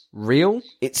wants real,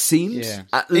 it seems. Yeah.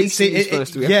 At least in these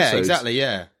first 3 episodes. Yeah, exactly,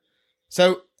 yeah.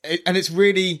 So, and it's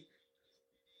really...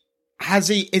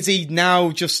 Is he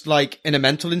now just like in a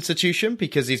mental institution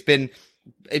because he's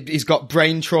got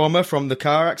brain trauma from the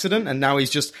car accident, and now he's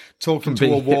just talking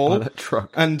to a wall,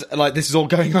 and like this is all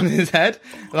going on in his head?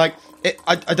 Like,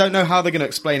 I don't know how they're going to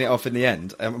explain it off in the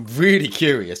end. I'm really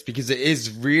curious, because it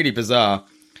is really bizarre.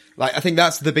 Like, I think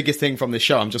that's the biggest thing from this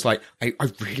show. I'm just like, I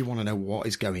really want to know what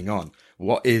is going on.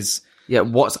 What's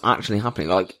actually happening?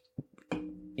 Like,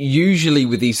 usually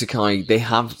with isekai, they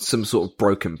have some sort of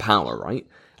broken power, right?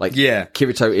 Like,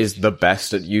 Kirito is the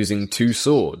best at using 2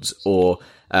 swords, or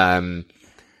in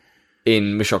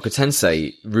Mushoku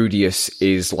Tensei, Rudius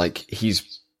is like,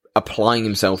 he's applying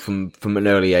himself from an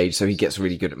early age, so he gets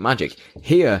really good at magic.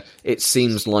 Here, it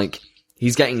seems like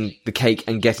he's getting the cake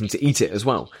and getting to eat it as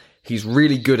well. He's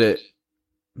really good at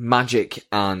magic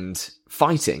and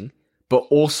fighting, but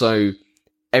also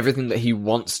everything that he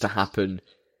wants to happen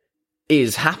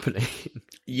is happening.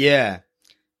 Yeah.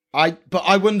 But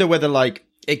I wonder whether, like,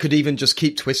 it could even just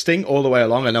keep twisting all the way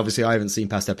along, and obviously I haven't seen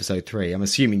past episode 3. I'm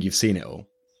assuming you've seen it all.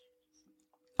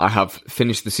 I have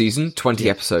finished the season, 20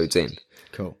 episodes in.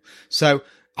 Cool. So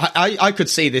I could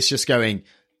see this just going,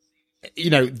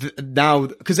 now,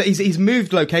 because he's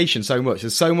moved location so much.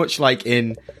 There's so much, like,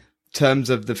 in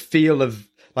terms of the feel of,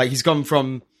 like, he's gone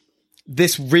from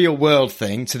this real world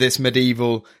thing to this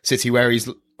medieval city where he's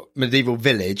medieval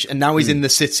village, and now he's in the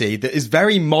city that is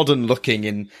very modern looking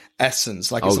in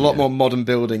essence. Like, it's a lot more modern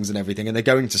buildings and everything, and they're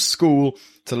going to school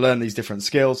to learn these different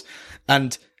skills.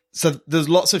 And so there's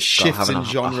lots of shifts in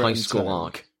genre. A high school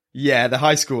arc. Yeah, the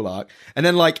high school arc. And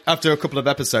then, like, after a couple of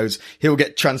episodes, he'll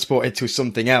get transported to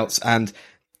something else, and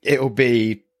it'll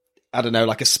be, I don't know,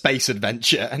 like a space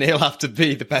adventure, and he'll have to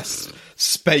be the best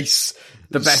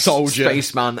soldier,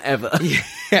 spaceman ever.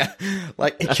 Yeah,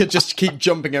 like, he could just keep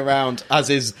jumping around as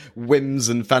his whims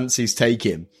and fancies take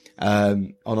him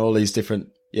on all these different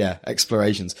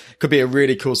explorations. Could be a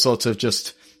really cool sort of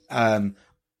just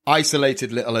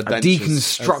isolated little adventures. A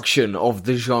deconstruction of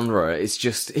the genre. It's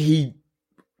just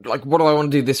like, what do I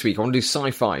want to do this week? I want to do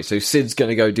sci-fi, so Sid's going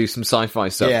to go do some sci-fi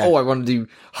stuff. Yeah. Oh, I want to do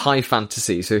high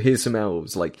fantasy, so here's some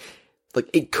elves. Like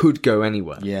it could go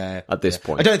anywhere. Yeah, at this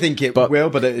point, I don't think it will,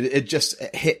 but it just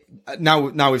hit.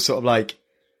 Now we've sort of like.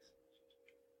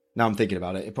 Now I'm thinking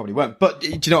about it, it probably won't. But do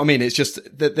you know what I mean? It's just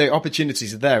the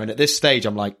opportunities are there, and at this stage,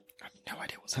 I'm like, I have no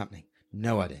idea what's happening.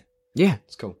 No idea. Yeah,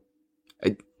 it's cool.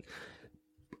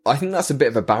 I think that's a bit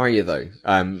of a barrier,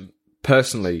 though.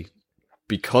 Personally,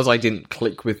 because I didn't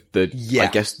click with the, I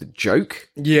guess, the joke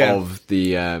of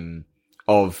the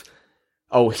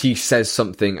oh, he says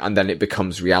something and then it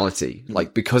becomes reality.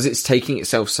 Like, because it's taking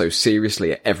itself so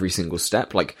seriously at every single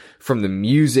step, like from the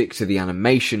music to the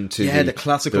animation to the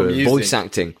classical music, voice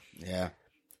acting. Yeah.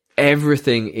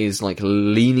 Everything is like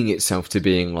leaning itself to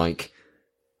being like,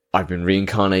 I've been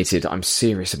reincarnated. I'm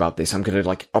serious about this. I'm going to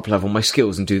like up-level my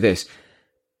skills and do this.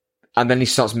 And then he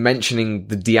starts mentioning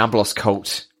the Diablos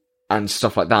cult and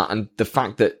stuff like that. And the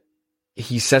fact that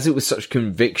he says it with such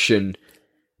conviction,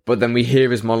 but then we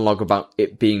hear his monologue about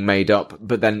it being made up,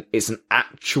 but then it's an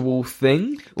actual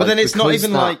thing. But then it's not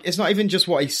even it's not even just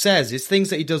what he says. It's things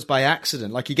that he does by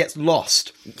accident. Like he gets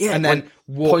lost. Yeah. And then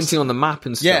pointing on the map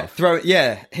and stuff.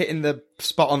 Hitting the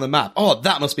spot on the map. Oh,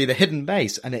 that must be the hidden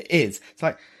base. And it is. It's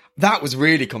like, that was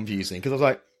really confusing because I was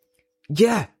like,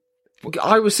 yeah.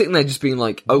 I was sitting there just being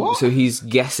like, oh, what? So he's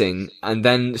guessing, and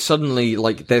then suddenly,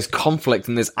 like, there's conflict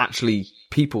and there's actually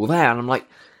people there, and I'm like,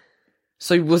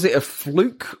 so was it a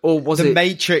fluke, or was it The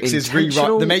Matrix is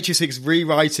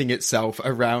rewriting itself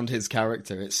around his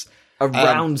character. It's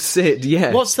around Sid,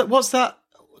 yeah. What's that?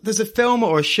 There's a film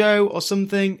or a show or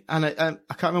something, and I can't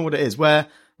remember what it is, where,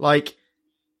 like,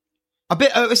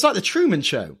 it's like the Truman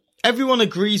Show. Everyone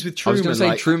agrees with Truman. I was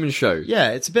going to say Truman Show.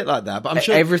 Yeah, it's a bit like that, but I'm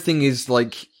sure everything is,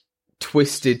 like,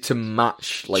 twisted to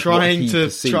match, like, trying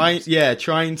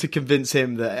to convince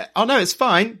him that, oh no, it's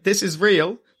fine, this is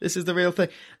real, this is the real thing.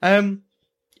 In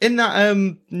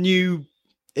that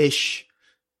new-ish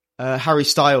Harry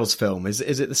Styles film, is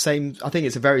it the same? I think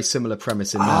it's a very similar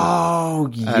premise in that.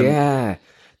 Oh yeah,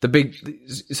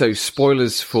 so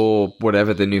spoilers for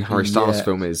whatever the new Harry Styles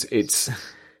film is. It's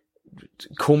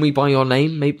Call Me by Your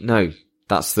Name, maybe? No,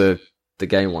 that's the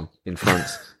gay one in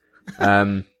France.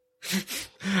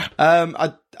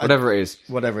 Whatever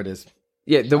it is.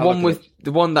 Yeah, the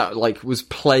one that like was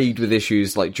plagued with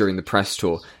issues like during the press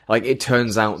tour. Like it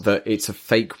turns out that it's a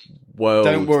fake world.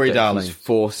 Don't worry, darling.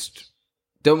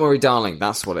 Don't worry, darling.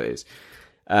 That's what it is.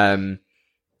 Yeah,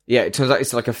 it turns out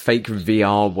it's like a fake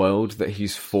VR world that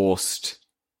he's forced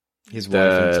his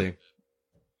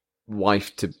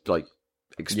wife to like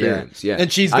experience. Yeah.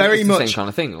 And she's very much the same kind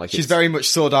of thing. Like she's very much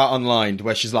Sword Art Online,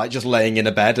 where she's like just laying in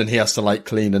a bed and he has to like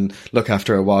clean and look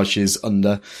after her while she's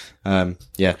under. Yeah,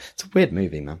 it's a weird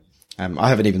movie, man. I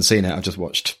haven't even seen it. I've just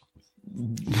watched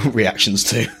reactions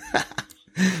to.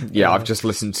 Yeah, I've just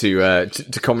listened to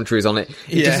commentaries on it.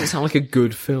 It doesn't sound like a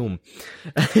good film.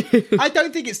 I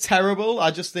don't think it's terrible.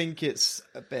 I just think it's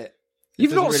a bit.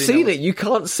 You've not seen it. You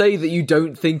can't say that you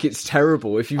don't think it's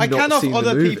terrible if you've not seen the movie. I can off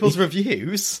other people's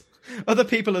reviews. Other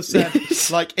people have said,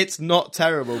 like, it's not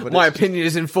terrible. But my opinion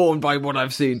is informed by what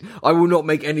I've seen. I will not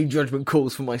make any judgment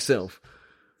calls for myself.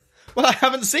 Well, I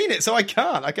haven't seen it, so I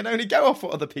can't. I can only go off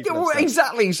what other people have said.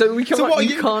 Exactly. So we can't. So what,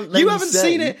 you can't. You haven't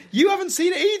seen it. You haven't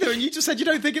seen it either, and you just said you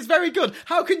don't think it's very good.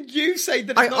 How can you say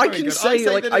that it's not very good? I can say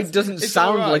like it doesn't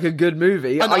sound like a good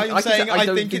movie. And I'm saying I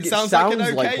think it sounds like an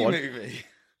okay movie.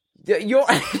 Yeah, you're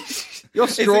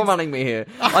strawmanning me here.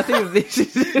 I think this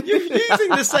is you're using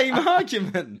the same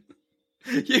argument.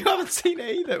 You haven't seen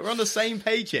it either. We're on the same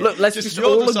page here. Look, let's just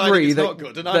all agree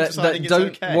that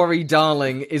Don't Worry,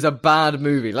 Darling is a bad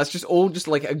movie. Let's just all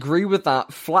like agree with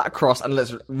that flat across, and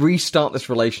let's restart this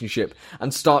relationship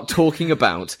and start talking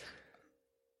about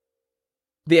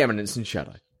The Eminence and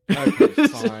Shadow. Okay,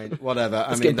 fine, whatever.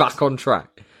 Let's get back on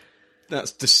track.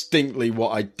 That's distinctly what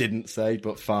I didn't say,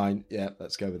 but fine. Yeah,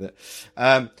 let's go with it.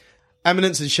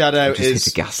 Eminence and Shadow is hit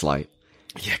a gaslight.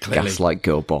 Yeah, clearly. Gaslight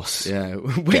girl boss. Yeah.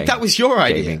 Wait, that was your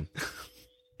idea. Gaming.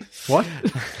 What?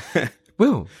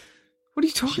 Will, what are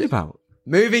you talking about?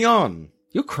 Moving on.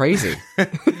 You're crazy.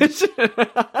 Eminence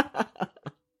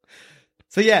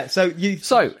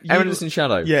and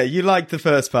Shadow. Yeah, you liked the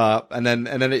first part, and then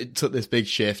it took this big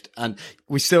shift, and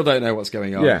we still don't know what's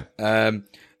going on. Yeah.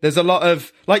 There's a lot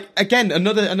of like again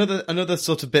another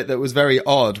sort of bit that was very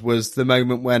odd was the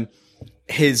moment when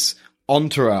his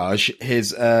entourage,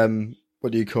 his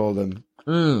what do you call them?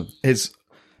 His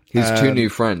two new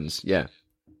friends, yeah.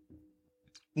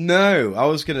 No, I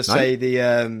was going to say the...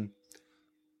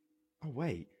 Oh,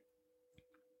 wait.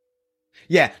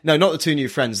 Yeah, no, not the two new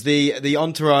friends. The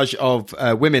entourage of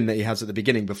women that he has at the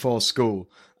beginning before school.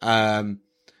 Has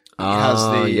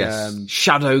the...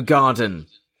 Shadow Garden.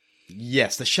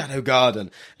 Yes, the Shadow Garden.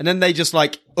 And then they just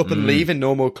like up and leave in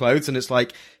normal clothes, and it's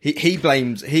like he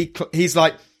blames... He's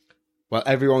like... Well,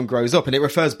 everyone grows up, and it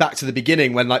refers back to the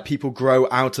beginning when like people grow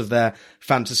out of their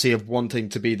fantasy of wanting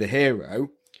to be the hero.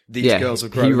 These girls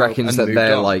have grown up. He reckons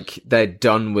that they're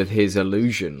done with his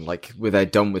illusion, they're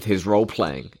done with his role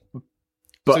playing.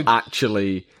 But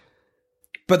actually,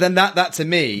 but then that to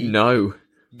me, no,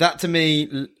 that to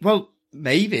me, well,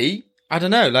 maybe I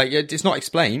don't know. Like it's not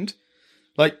explained.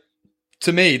 Like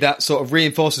to me, that sort of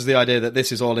reinforces the idea that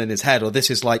this is all in his head, or this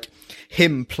is like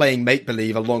him playing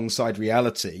make-believe alongside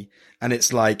reality. And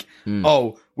it's like,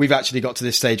 oh, we've actually got to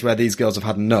this stage where these girls have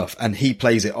had enough. And he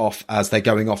plays it off as they're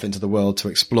going off into the world to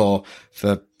explore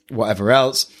for whatever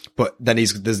else. But then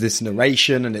there's this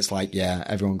narration, and it's like, yeah,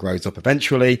 everyone grows up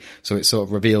eventually. So it sort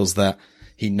of reveals that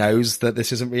he knows that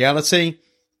this isn't reality.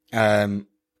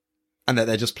 And that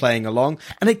they're just playing along.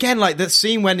 And again, like the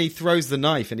scene when he throws the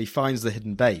knife and he finds the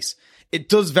hidden base, it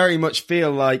does very much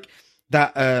feel like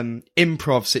that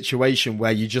improv situation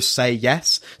where you just say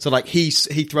yes. So like he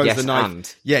throws Yes, the knife.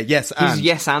 and. Yeah, yes, and. He's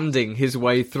yes-anding his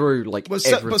way through, like,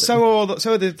 everything. But so are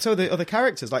the other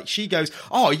characters. Like she goes,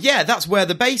 oh yeah, that's where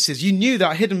the base is. You knew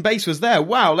that hidden base was there.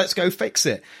 Wow, let's go fix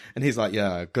it. And he's like,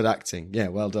 yeah, good acting. Yeah,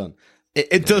 well done.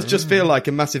 It does just feel like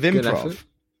a massive improv.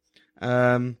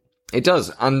 It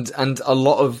does, and a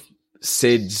lot of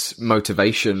Sid's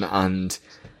motivation and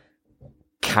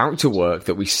character work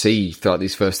that we see throughout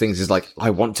these first things is like, I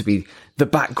want to be the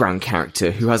background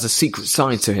character who has a secret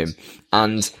side to him,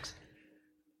 and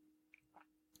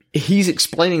he's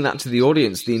explaining that to the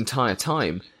audience the entire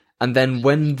time. And then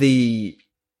when the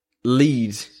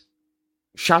lead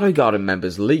Shadow Garden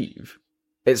members leave,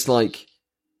 it's like,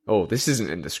 oh, this isn't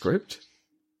in the script.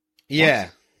 Yeah.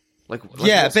 Like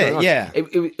yeah, a bit, yeah.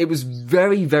 It was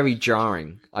very, very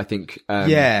jarring, I think.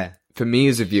 For me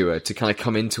as a viewer to kind of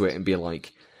come into it and be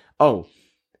like, oh,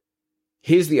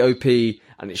 here's the OP,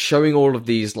 and it's showing all of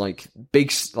these like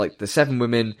big, like the 7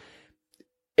 women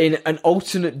in an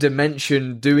alternate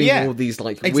dimension doing all these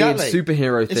like weird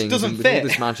superhero things and with all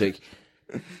this magic.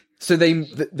 So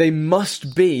they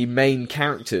must be main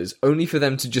characters, only for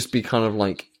them to just be kind of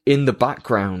like in the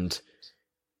background,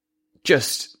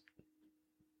 just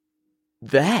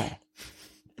there.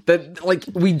 That like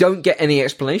we don't get any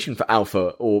explanation for Alpha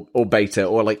or Beta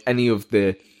or like any of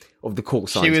the call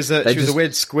signs. She was a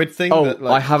weird squid thing. Oh, that,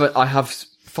 like... I have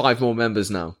 5 more members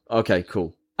now. Okay,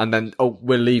 cool. And then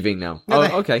we're leaving now. No,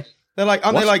 Okay. They're like,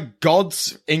 aren't they like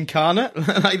gods incarnate?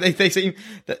 Like they seem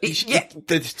that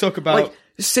they talk about. Like,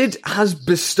 Sid has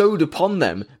bestowed upon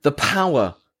them the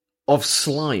power of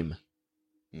slime,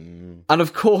 and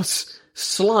of course.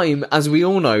 Slime, as we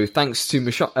all know, thanks to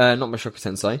not Mashoka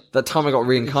Tensei, that time I got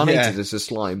reincarnated as a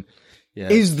slime,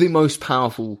 is the most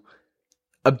powerful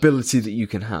ability that you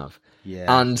can have. Yeah.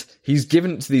 And he's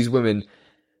given it to these women,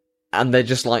 and they're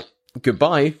just like,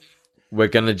 goodbye, we're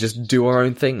gonna just do our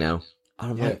own thing now.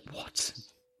 And I'm like, what?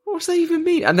 What does that even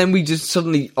mean? And then we just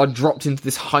suddenly are dropped into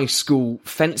this high school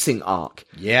fencing arc,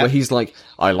 where he's like,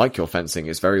 I like your fencing,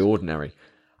 it's very ordinary.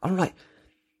 I'm like,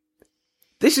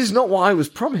 this is not what I was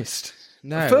promised.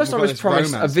 No, first I was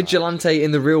promised a vigilante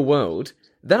in the real world.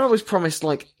 Then I was promised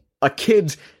like a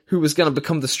kid who was going to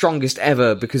become the strongest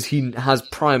ever because he has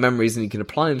prior memories and he can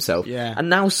apply himself. Yeah. And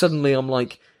now suddenly I'm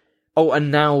like, oh, and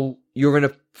now you're in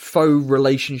a faux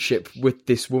relationship with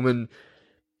this woman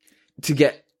to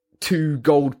get 2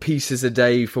 gold pieces a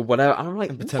day for whatever. And I'm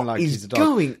like, pretend what like is he's a dog.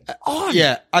 Going on?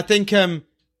 Yeah, I think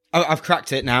I've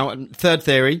cracked it now. Third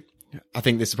theory. I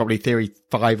think this is probably theory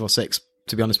 5 or 6.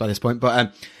 To be honest, by this point,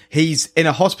 but he's in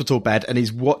a hospital bed and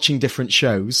he's watching different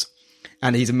shows,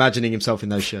 and he's imagining himself in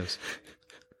those shows.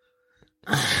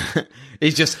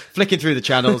 He's just flicking through the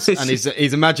channels, and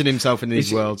he's imagining himself in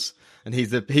these worlds, and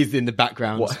he's in the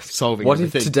background solving. What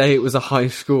everything. If today it was a high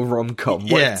school rom-com?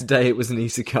 What if today it was an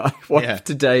isekai? What if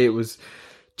today it was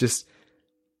just?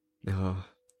 Or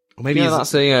maybe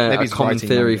that's a common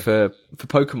theory for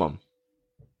Pokemon.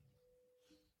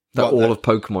 That all of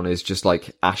Pokemon is just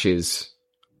like Ash's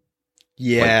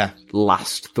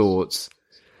last thoughts.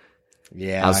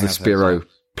 Yeah. As the Spearow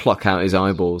pluck out his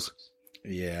eyeballs.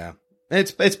 Yeah.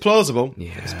 It's plausible.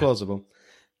 Yeah. It's plausible.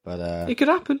 But it could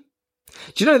happen.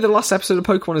 Do you know the last episode of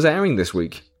Pokemon is airing this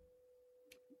week?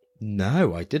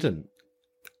 No, I didn't.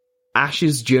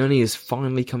 Ash's journey is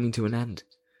finally coming to an end.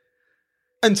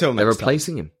 Until next They're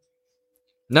replacing him.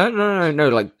 No,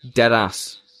 like dead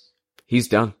ass. He's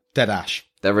done. Dead Ash.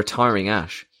 They're retiring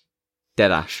Ash.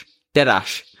 Dead Ash. Dead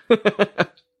Ash.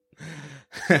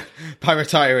 By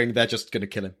retiring, they're just going to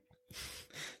kill him.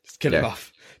 Just kill him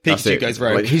off. Pikachu goes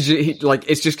rogue. Like,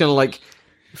 it's just going to like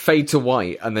fade to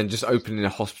white and then just open in a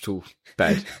hospital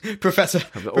bed. Professor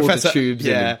tubes.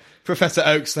 Yeah. Professor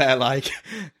Oak's there like,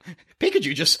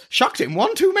 Pikachu just shocked him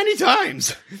one too many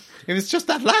times. It was just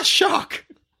that last shock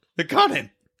that got him.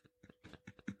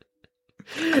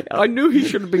 I knew he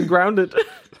should have been grounded.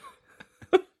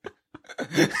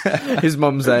 His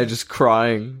mum's there just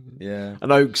crying. Yeah.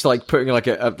 And Oak's like putting like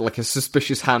a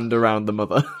suspicious hand around the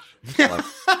mother. Like,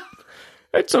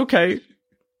 it's okay.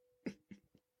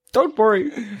 Don't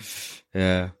worry.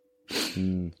 Yeah.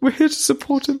 We're here to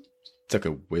support him. took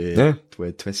a weird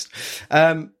twist.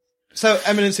 So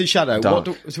Eminence in Shadow, Dark.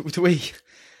 what do we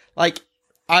like?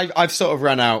 I've sort of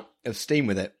run out of steam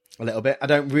with it a little bit. I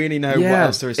don't really know what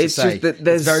else there is to say. Just that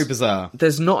it's very bizarre.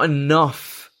 There's not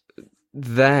enough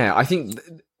there. I think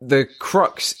the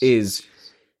crux is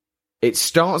it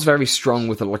starts very strong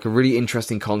with a really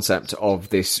interesting concept of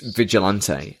this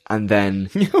vigilante, and then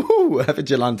Ooh, a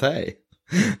vigilante.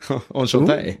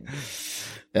 Enchanté.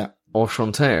 Yeah.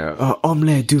 Enchanté.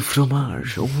 Omelette du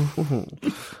fromage. Oh.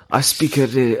 I speak a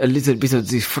little bit of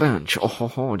the French.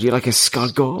 Oh. Do you like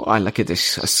escargot? I like a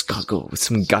escargot with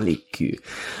some garlic.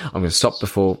 I'm going to stop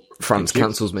before France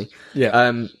cancels me.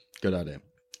 Yeah. Good idea.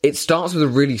 It starts with a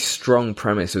really strong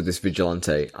premise of this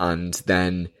vigilante, and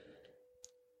then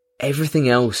everything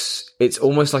else, it's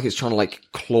almost like it's trying to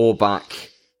claw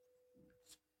back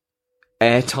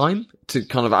airtime to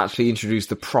kind of actually introduce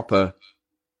the proper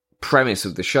premise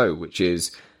of the show, which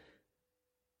is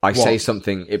I say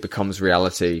something, it becomes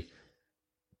reality,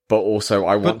 but also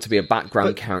I want to be a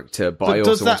background character, but I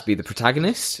also want to be the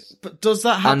protagonist. But does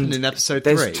that happen in episode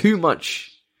 3? There's too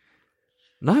much.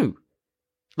 No.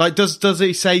 Does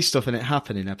he say stuff and it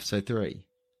happen in episode 3?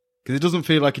 Because it doesn't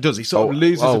feel like he does. He sort of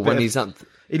loses a bit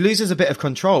he loses a bit of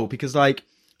control because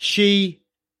she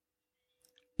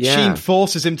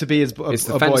forces him to be a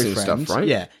boyfriend stuff,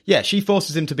 right? Yeah, she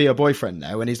forces him to be a boyfriend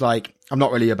now, and he's like, I'm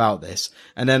not really about this.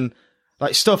 And then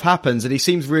stuff happens and he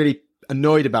seems really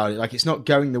annoyed about it, it's not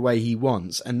going the way he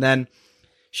wants. And then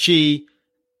she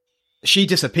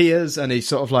disappears, and he's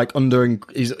sort of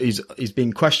he's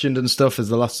being questioned and stuff as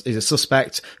he's a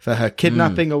suspect for her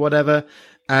kidnapping or whatever.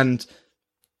 And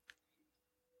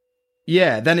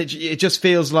yeah, then it just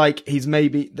feels like he's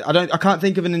maybe I can't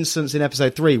think of an instance in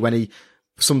episode 3 when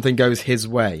something goes his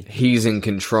way. He's in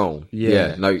control.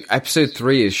 Yeah. No, episode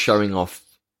 3 is showing off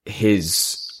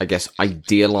his, I guess,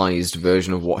 idealized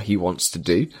version of what he wants to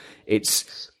do.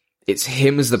 It's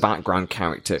him as the background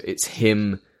character. It's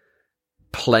him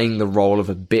playing the role of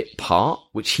a bit part,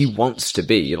 which he wants to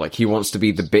be. He wants to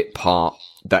be the bit part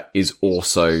that is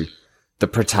also the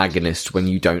protagonist when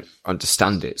you don't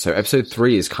understand it. So episode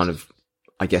 3 is kind of,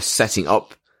 I guess, setting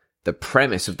up the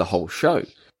premise of the whole show.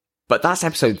 But that's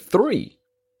episode 3.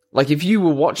 If you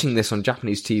were watching this on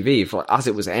Japanese TV, as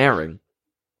it was airing,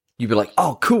 you'd be like,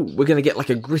 oh, cool, we're going to get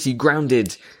a gritty,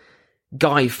 grounded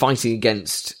guy fighting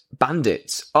against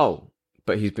bandits. Oh,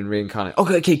 but he's been reincarnated.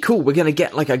 Okay, cool, we're going to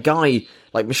get a guy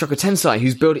like Mushoku Tensei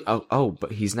who's building... Oh,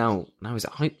 but he's now he's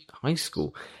at high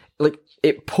school.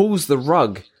 It pulls the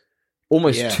rug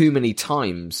almost too many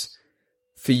times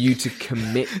for you to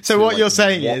commit so to, what you're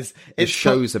saying is the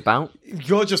show's about.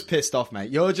 You're just pissed off, mate.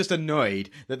 You're just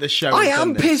annoyed that the show I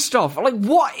am pissed off.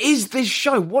 What is this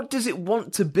show? What does it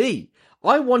want to be?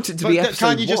 I want it to be episode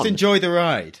 1. Can't you just enjoy the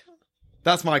ride?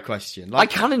 That's my question. I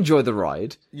can enjoy the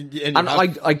ride.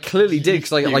 I clearly did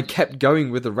because I kept going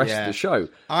with the rest of the show.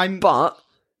 But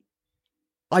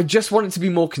I just want it to be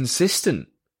more consistent.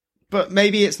 But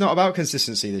maybe it's not about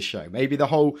consistency, this show. Maybe the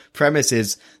whole premise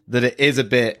is that it is a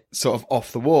bit sort of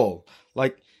off the wall.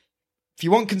 If you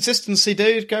want consistency,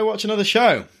 dude, go watch another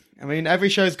show. I mean, every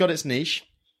show's got its niche.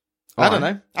 I don't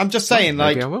know. I'm just saying,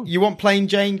 you want Plain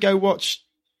Jane, go watch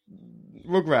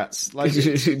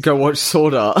Rugrats. Go watch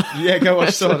Sword Art. Yeah, go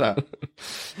watch Sword Art.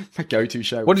 My go-to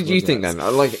show. What did you think then?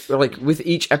 With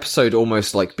each episode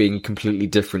almost being completely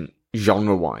different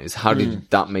genre-wise, how did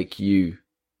that make you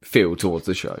feel towards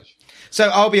the show? So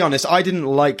I'll be honest, I didn't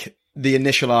like the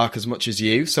initial arc as much as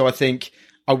you, so I think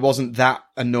I wasn't that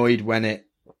annoyed when it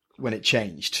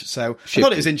changed. So I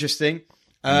thought it was interesting.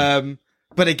 But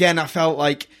again, I felt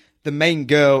like the main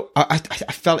girl, I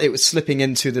felt it was slipping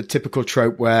into the typical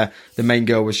trope where the main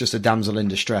girl was just a damsel in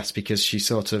distress because she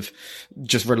sort of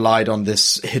just relied on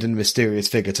this hidden mysterious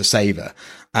figure to save her.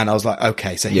 And I was like,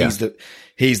 okay, so he's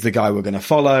the guy we're going to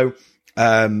follow.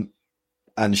 And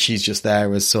she's just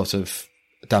there as sort of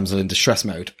damsel in distress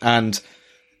mode. And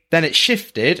then it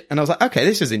shifted and I was like, okay,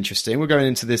 this is interesting. We're going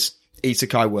into this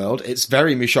isekai world. It's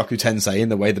very Mushoku Tensei in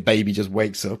the way the baby just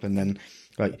wakes up and then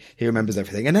he remembers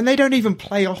everything. And then they don't even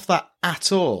play off that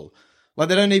at all. They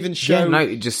don't even show... Yeah, no,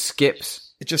 it just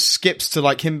skips. It just skips to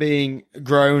him being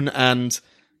grown, and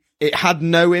it had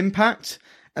no impact.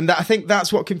 And I think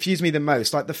that's what confused me the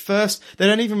most. The first, they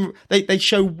don't even, they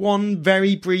show one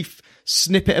very brief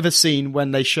snippet of a scene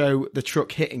when they show the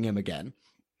truck hitting him again.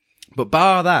 But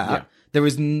bar that, there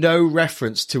is no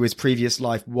reference to his previous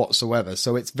life whatsoever.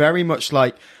 So it's very much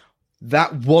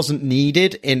that wasn't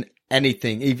needed in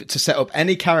anything, even to set up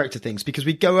any character things, because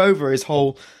we go over his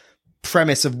whole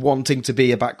premise of wanting to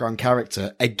be a background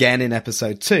character again in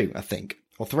episode 2, I think,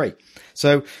 or 3.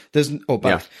 So there's, or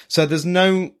both. Yeah. So there's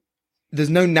no there's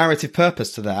no narrative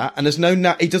purpose to that, and there's no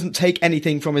he doesn't take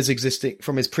anything from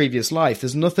his previous life.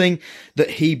 There's nothing that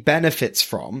he benefits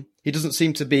from. He doesn't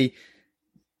seem to be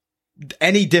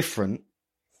any different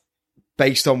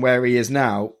based on where he is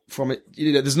now from it.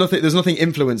 You know, there's nothing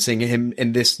influencing him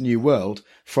in this new world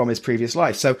from his previous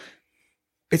life. So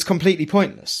it's completely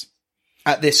pointless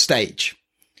at this stage.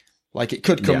 Like, it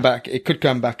could come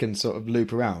back and sort of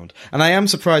loop around. And I am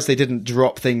surprised they didn't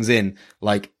drop things in,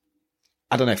 like,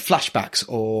 I don't know, flashbacks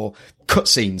or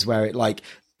cutscenes where it, like,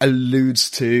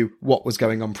 alludes to what was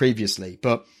going on previously.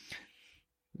 But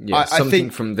I something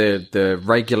think from the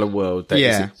regular world that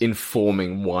is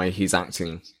informing why he's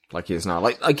acting like he is now.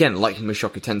 Like, again, like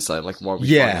Mushoku Tensei, like, why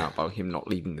we find out about him not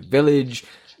leaving the village,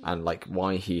 and, like,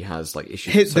 why he has, like,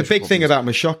 issues. The big thing about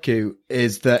Mushoku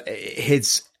is that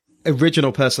his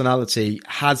original personality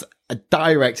has a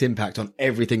direct impact on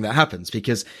everything that happens,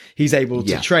 because he's able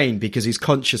to train, because he's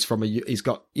conscious he's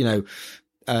got, you know,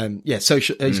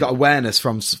 social, he's got awareness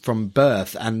from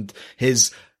birth, and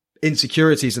his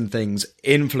insecurities and things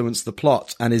influence the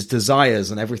plot, and his desires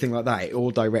and everything like that. It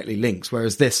all directly links.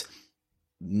 Whereas this,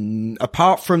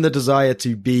 apart from the desire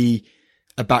to be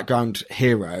a background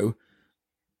hero,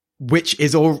 which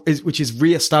is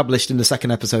re-established in the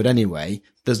second episode anyway,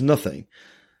 there's nothing.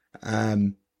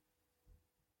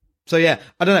 So yeah,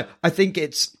 I don't know. I think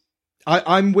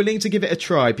I'm willing to give it a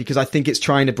try, because I think it's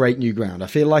trying to break new ground. I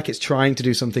feel like it's trying to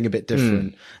do something a bit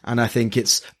different. And I think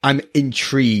I'm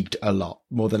intrigued a lot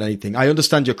more than anything. I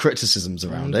understand your criticisms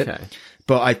around it,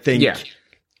 but I think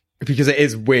because it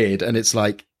is weird and it's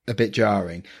like a bit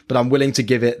jarring, but I'm willing to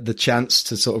give it the chance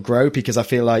to sort of grow, because I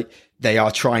feel like they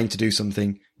are trying to do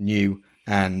something new,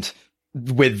 and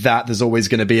with that, there's always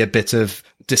going to be a bit of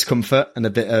discomfort and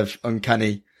a bit of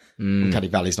uncanny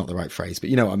valley is not the right phrase, but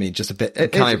you know what I mean? Just a bit.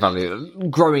 Uncanny valley.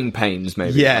 Growing pains,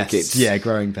 maybe. Yes. Like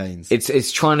growing pains.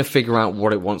 It's trying to figure out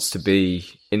what it wants to be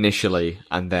initially,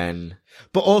 and then.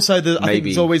 But also, I think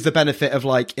there's always the benefit of,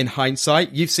 like, in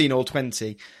hindsight, you've seen all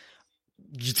 20.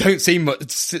 You don't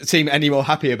seem any more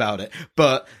happy about it,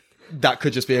 but that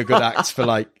could just be a good act for,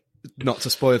 like, not to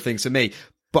spoil things for me.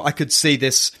 But I could see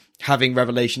this having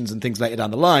revelations and things later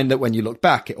down the line that when you look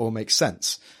back, it all makes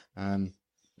sense. But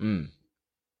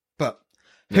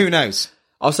who knows?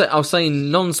 I'll say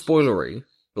non-spoilery.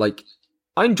 Like,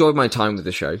 I enjoyed my time with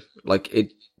the show. Like,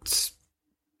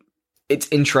 it's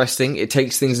interesting. It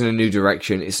takes things in a new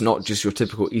direction. It's not just your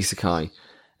typical isekai,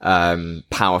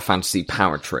 power fantasy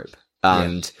power trip.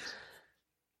 And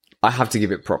I have to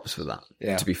give it props for that,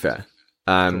 to be fair.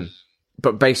 Cool.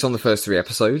 But based on the first 3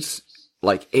 episodes,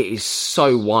 like, it is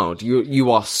so wild. You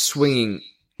are swinging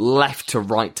left to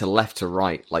right,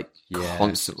 like,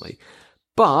 constantly.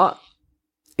 But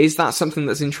is that something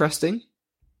that's interesting?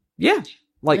 Yeah.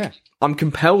 Like, I'm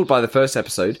compelled by the first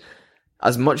episode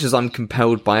as much as I'm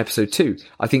compelled by episode 2.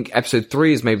 I think episode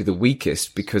 3 is maybe the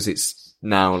weakest, because it's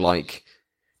now, like,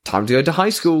 time to go to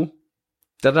high school.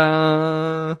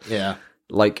 Ta-da! Yeah.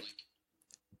 Like,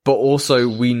 but also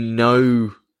we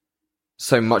know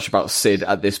so much about Sid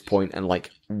at this point, and, like,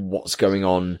 what's going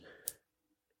on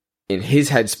in his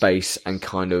headspace, and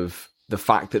kind of the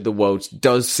fact that the world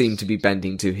does seem to be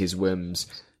bending to his whims.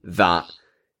 That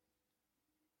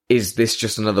is this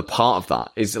just another part of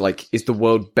that? Is the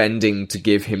world bending to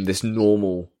give him this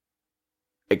normal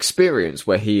experience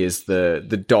where he is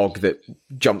the dog that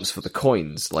jumps for the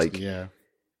coins? Like, you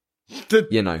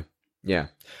know, Is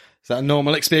that a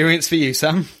normal experience for you,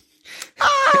 Sam?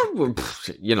 Well,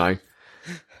 you know.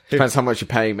 Depends how much you're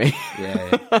paying me.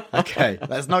 Okay,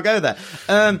 let's not go there.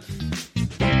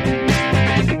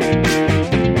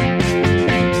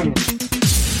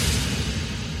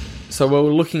 So while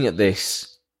we're looking at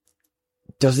this,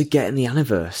 does it get in the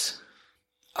Aniverse?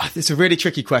 It's a really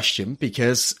tricky question,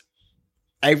 because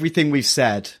everything we've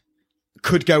said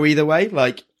could go either way.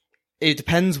 Like, it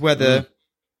depends whether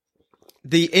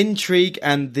the intrigue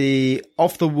and the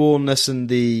off-the-wallness and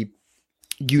the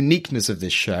uniqueness of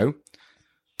this show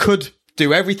could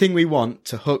do everything we want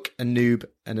to hook a noob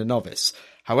and a novice.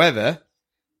 However,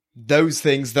 those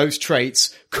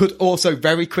traits could also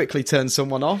very quickly turn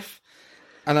someone off.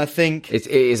 And I think it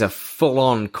is a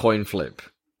full-on coin flip.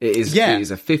 It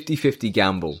is a 50-50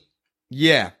 gamble.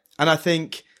 Yeah. And I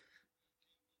think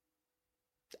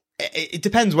it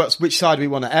depends which side we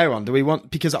want to err on. Do we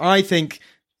want, because I think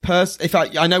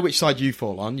I know which side you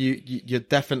fall on. You're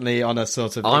definitely on a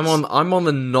sort of. I'm on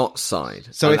the not side.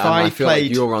 So if I feel played,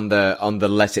 like you're on the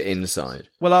let it in side.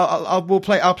 Well, I'll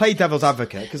play devil's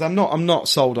advocate, because I'm not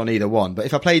sold on either one. But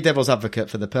if I play devil's advocate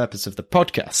for the purpose of the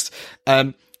podcast,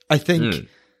 I think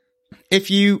if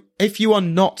you are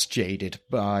not jaded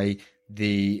by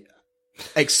the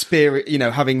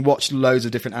experience, having watched loads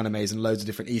of different animes and loads of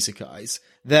different isekais,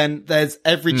 then there's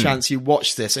every chance you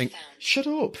watch this and shut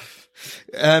up.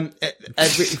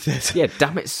 Yeah,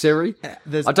 damn it, Siri.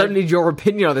 I don't need your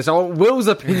opinion on this. I want Will's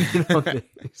opinion on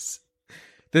this.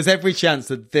 There's every chance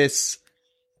that this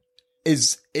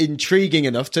is intriguing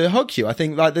enough to hook you. I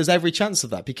think there's every chance of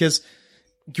that because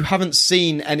you haven't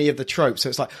seen any of the tropes. So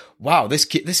it's like, wow,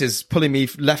 this is pulling me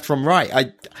left from right.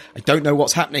 I don't know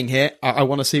what's happening here. I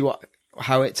want to see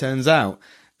how it turns out.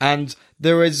 And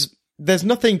there's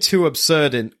nothing too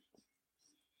absurd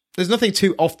there's nothing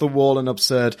too off the wall and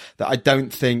absurd that I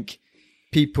don't think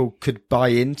people could buy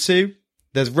into.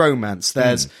 There's romance.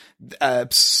 There's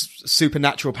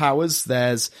supernatural powers.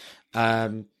 There's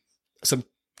some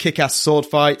kick-ass sword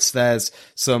fights. There's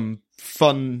some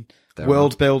fun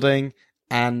world building.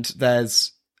 And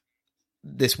there's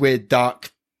this weird,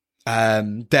 dark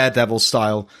Daredevil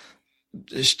style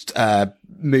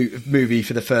movie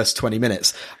for the first 20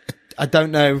 minutes. I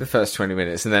don't know. The first 20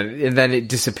 minutes, and then it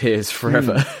disappears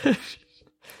forever.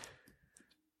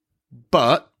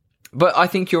 But I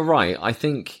think you're right. I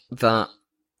think that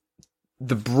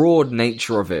the broad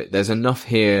nature of it, there's enough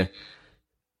here.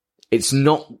 It's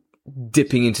not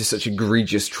dipping into such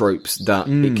egregious tropes that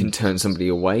it can turn somebody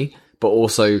away, but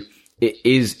also it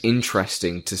is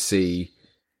interesting to see,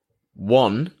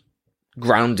 one,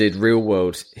 grounded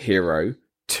real-world hero,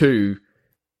 two,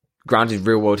 grounded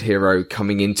real-world hero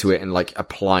coming into it and,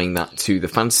 applying that to the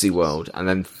fantasy world, and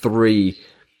then three,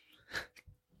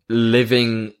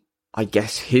 living, I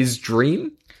guess, his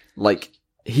dream.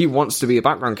 He wants to be a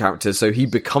background character, so he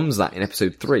becomes that in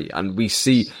episode 3, and we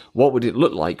see what would it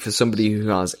look like for somebody who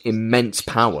has immense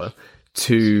power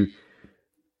to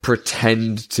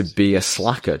pretend to be a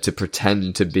slacker, to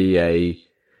pretend to be a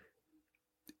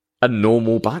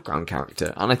normal background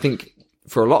character. And I think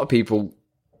for a lot of people,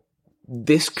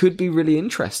 this could be really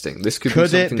interesting. This could be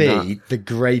something the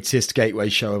greatest gateway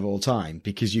show of all time?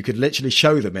 Because you could literally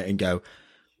show them it and go,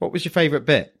 what was your favourite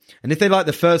bit? And if they like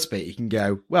the first bit, you can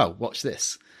go, well, watch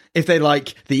this. If they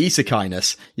like the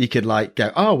isekai-ness, you could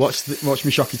go, oh, watch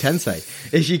Mushoku Tensei.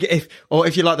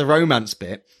 If you like the romance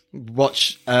bit,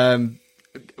 watch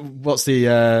what's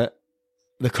the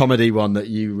comedy one that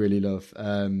you really love?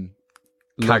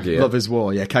 Kaguya. Love is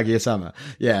War. Yeah, Kaguya-sama.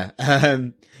 Yeah.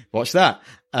 Watch that.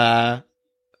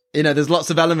 There's lots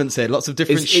of elements here, lots of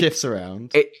different shifts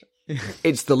around.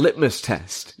 It's the litmus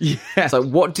test. Yeah. So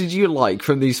what did you like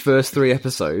from these first 3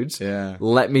 episodes? Yeah.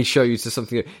 Let me show you to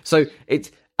something. So it's,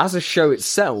 as a show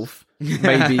itself,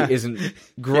 maybe isn't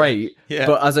great,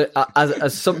 but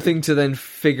as something to then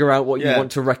figure out what you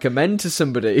want to recommend to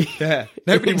somebody. Yeah.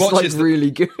 Nobody watches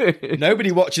really good.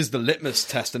 Nobody watches the litmus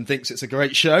test and thinks it's a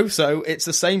great show, so it's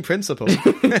the same principle.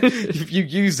 You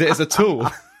use it as a tool.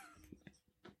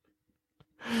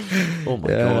 Oh my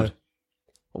god.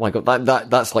 Oh my god,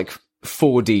 that's like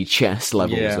 4D chess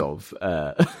levels of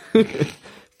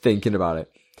thinking about it.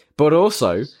 But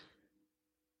also,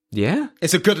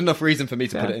 it's a good enough reason for me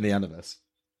to put it in the Animus.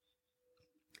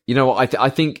 You know what, I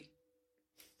think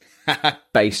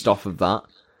based off of that,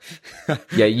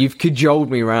 you've cajoled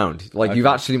me around. You've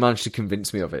actually managed to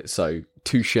convince me of it, so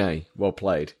touche, well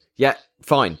played. Yeah,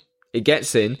 fine. It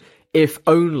gets in, if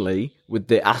only with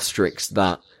the asterisk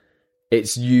that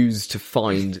it's used to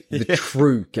find the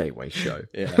true gateway show.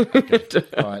 Yeah. Okay.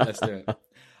 All right, let's do it.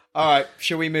 All right,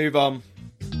 shall we move on?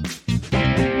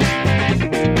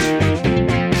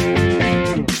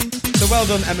 So well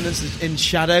done, Eminence in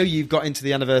Shadow. You've got into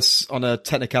the Universe on a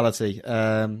technicality.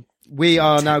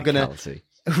 We're now going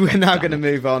to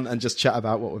move on and just chat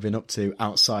about what we've been up to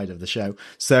outside of the show.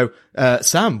 So,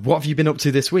 Sam, what have you been up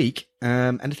to this week?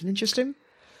 Anything interesting?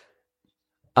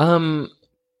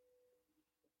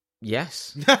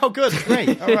 Yes. Oh, good.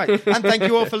 Great. All right. And thank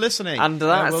you all for listening. And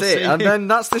that's it. And then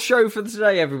that's the show for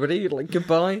today, everybody.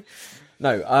 Goodbye.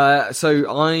 No,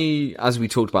 so as we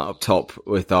talked about up top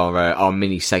with our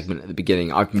mini segment at the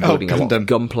beginning, I've been building a lot of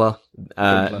Gunpla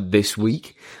this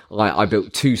week. I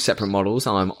built 2 separate models,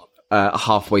 and I'm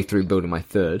halfway through building my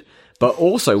 3rd. But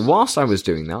also, whilst I was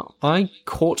doing that, I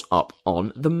caught up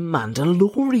on The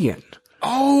Mandalorian.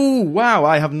 Oh, wow.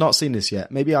 I have not seen this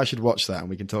yet. Maybe I should watch that and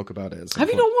we can talk about it. Have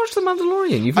you not watched The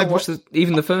Mandalorian? You've not watched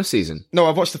even the first season? No,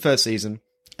 I've watched the first season.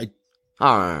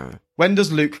 When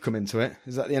does Luke come into it?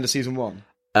 Is that the end of season 1?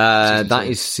 That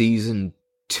is season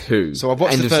 2. So I've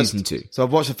watched season 2. So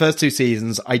I've watched the first 2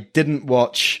 seasons. I didn't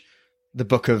watch the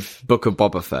Book of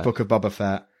Boba Fett.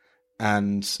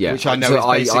 Which I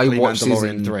know is basically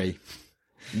Mandalorian 3.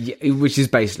 Yeah, which is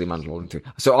basically Mandalorian 3.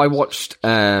 So I watched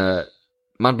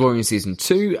Mandalorian season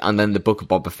 2 and then the Book of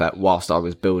Boba Fett whilst I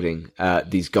was building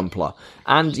these Gunpla.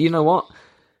 And you know what?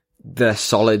 they're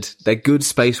solid. They're good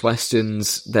space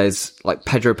westerns. There's like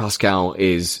Pedro Pascal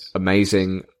is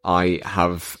amazing. I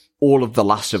have all of The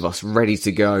Last of Us ready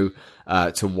to go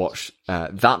to watch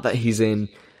that he's in.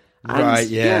 And, right,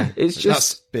 yeah. It's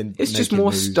just more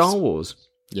moves. Star Wars.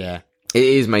 Yeah. It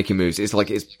is making moves. It's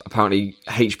apparently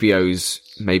HBO's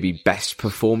maybe best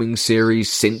performing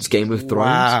series since Game of Thrones.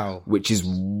 Wow. Which is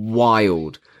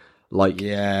wild. Like,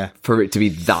 yeah, for it to be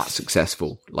that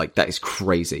successful. Like, that is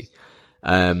crazy.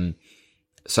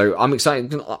 So I'm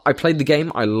excited. I played the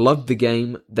game. I loved the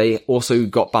game. They also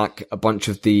got back a bunch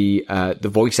of the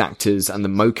voice actors and the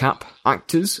mocap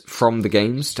actors from the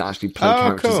games to actually play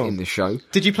characters in the show.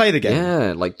 Did you play the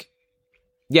game?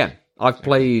 Yeah. I've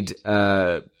played,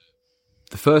 the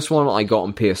first one I got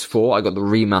on PS4. I got the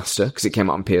remaster because it came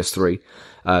out on PS3.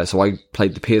 So I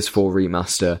played the PS4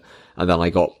 remaster, and then I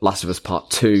got Last of Us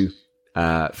Part 2,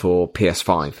 for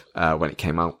PS5, when it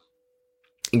came out.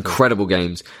 Incredible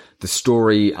games. The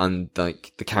story and the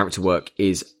character work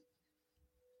is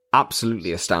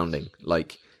absolutely astounding.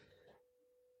 Like,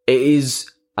 it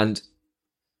is, and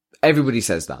everybody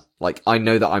says that. Like, I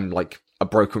know that I'm like a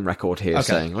broken record here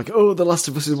saying like, oh, The Last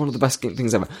of Us is one of the best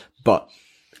things ever. But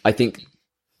I think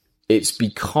it's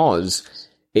because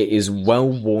it is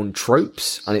well-worn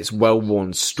tropes and it's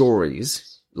well-worn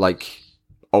stories. Like,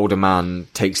 older man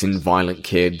takes in violent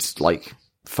kids, like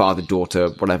father, daughter,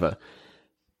 whatever.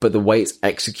 But the way it's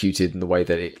executed and the way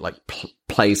that it like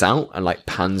plays out and like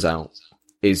pans out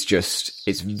is just,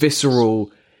 it's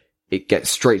visceral. It gets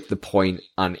straight to the point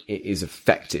and it is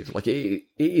effective. Like, it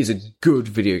is a good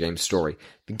video game story.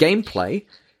 The gameplay,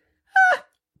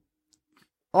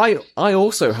 I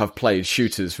also have played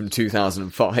shooters from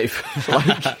 2005.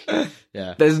 Like,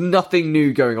 yeah, there's nothing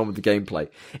new going on with the gameplay.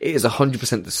 It is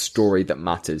 100% the story that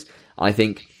matters. I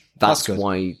think that's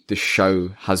why the show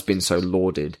has been so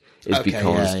lauded, is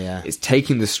because it's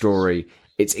taking the story,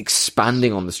 it's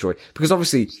expanding on the story. Because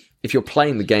obviously, if you're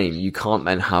playing the game, you can't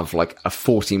then have like a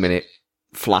 40-minute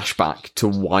flashback to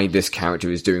why this character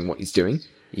is doing what he's doing.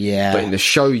 Yeah. But in the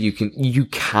show, you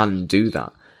can do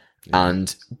that. Yeah.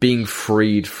 And being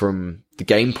freed from the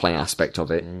gameplay aspect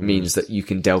of it means that you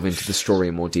can delve into the story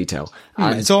in more detail.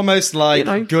 And it's almost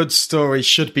like good stories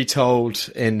should be told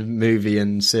in movie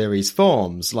and series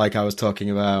forms, like I was talking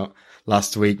about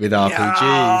last week with RPGs.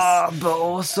 Yeah, but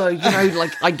also,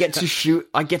 like I get to shoot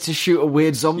a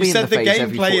weird zombie in the face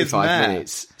every 45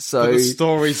 minutes. So the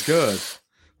story's good.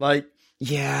 Like,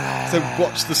 yeah. So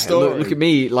watch the story. Look at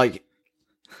me, like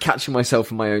catching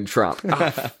myself in my own trap.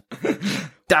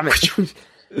 Damn it!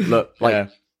 Look, like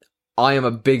I am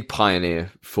a big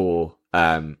pioneer for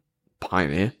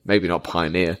pioneer, maybe not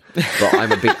pioneer, but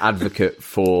I'm a big advocate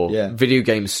for video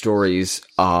game stories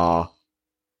are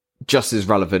just as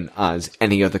relevant as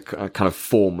any other kind of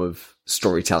form of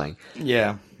storytelling.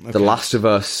 Yeah. Okay. The Last of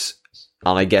Us,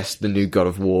 and I guess the new God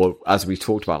of War, as we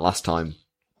talked about last time,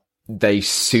 they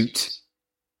suit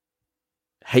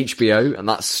HBO and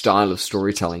that style of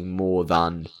storytelling more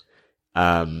than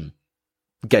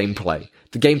gameplay.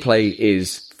 The gameplay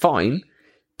is fine,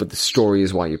 but the story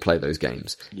is why you play those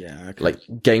games. Yeah. Okay. Like,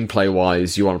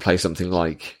 gameplay-wise, you want to play something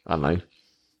like, I don't know,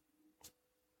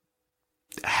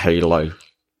 Halo.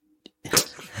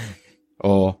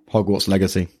 Or Hogwarts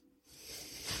Legacy.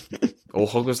 Or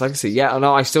Hogwarts Legacy. Yeah,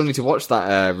 no, I still need to watch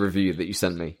that review that you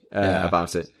sent me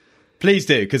about it. Please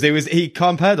do, because he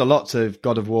compared a lot to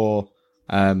God of War.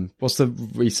 What's the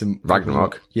recent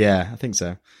Ragnarok? Yeah, I think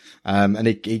so. And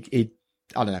he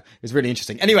I don't know. It was really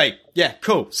interesting. Anyway, yeah,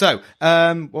 cool. So,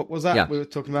 what was that? Yeah. We were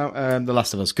talking about The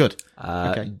Last of Us. Good.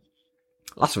 Okay.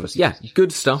 Last of Us, yeah,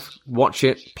 good stuff. Watch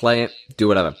it, play it, do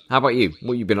whatever. How about you?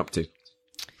 What have you been up to?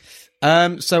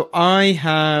 So I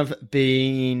have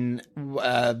been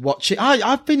watching.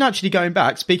 I've been actually going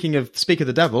back. Speak of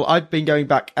the devil, I've been going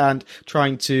back and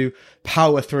trying to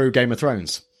power through Game of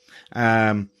Thrones.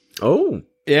 Oh,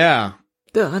 yeah.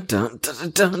 Dun, dun,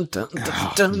 dun, dun, dun,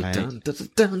 dun, dun, dun,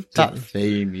 dun. That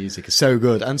theme music is so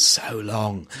good and so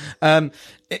long.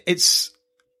 It's.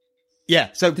 Yeah,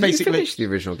 so Did basically, you finish the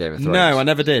original Game of Thrones? No, I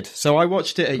never did. So I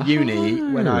watched it at uni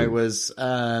when I was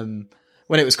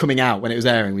when it was coming out, when it was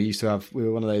airing. We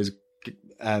were one of those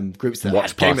groups that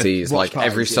watch parties, like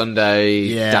every Sunday.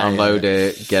 Download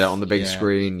it, get it on the big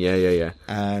screen. Yeah.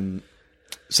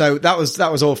 So that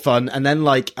was all fun. And then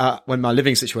when my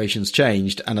living situations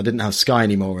changed and I didn't have Sky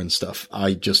anymore and stuff,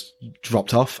 I just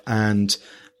dropped off. And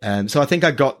so I think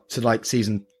I got to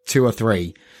season 2 or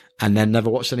 3 and then never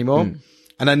watched anymore.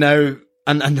 And I know,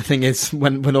 and the thing is,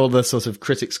 when all the sort of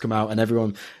critics come out and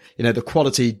everyone, the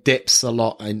quality dips a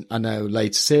lot in, I know,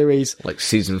 later series. Like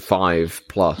season 5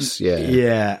 plus, yeah.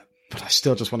 Yeah. But I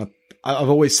still just want to I've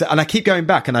always said, and I keep going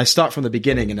back and I start from the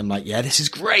beginning and I'm like, yeah, this is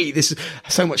great. This is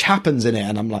so much happens in it.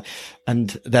 And I'm like, and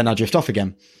then I drift off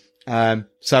again.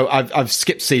 So I've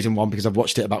skipped season 1 because I've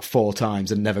watched it about 4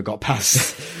 times and never got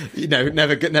past,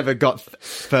 never got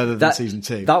further than season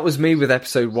 2. That was me with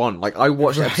episode 1. Like, I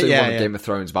watched episode 1 of Game of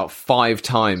Thrones about 5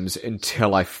 times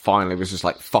until I finally was just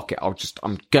like, fuck it.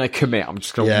 I'm gonna commit. I'm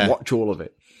just gonna watch all of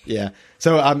it. Yeah.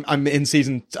 So I'm coming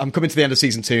to the end of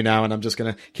season 2 now and I'm just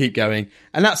going to keep going.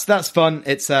 And that's fun.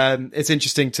 It's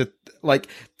interesting to, like,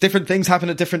 different things happen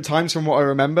at different times from what I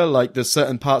remember. Like, there's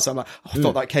certain parts I'm like, I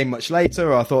thought that came much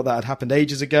later, or I thought that had happened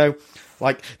ages ago.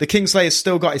 Like, the Kingslayer's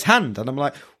still got his hand. And I'm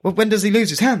like, well, when does he lose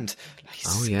his hand? Like,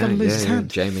 he's gotta lose his hand.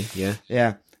 Jamie. Yeah.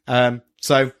 Yeah.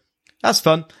 So that's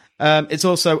fun. It's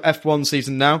also F1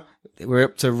 season now. We're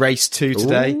up to race 2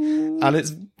 today. Ooh. And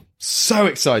it's so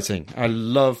exciting. I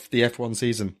love the F1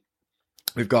 season.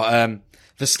 We've got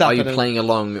Verstappen. Are you playing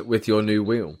along with your new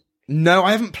wheel? No,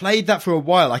 I haven't played that for a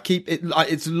while. I keep it,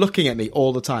 it's looking at me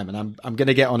all the time, and I'm going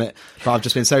to get on it, but I've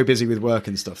just been so busy with work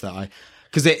and stuff that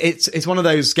because it's one of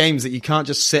those games that you can't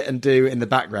just sit and do in the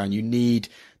background. You need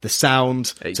the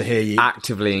sound to hear you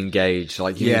actively engage.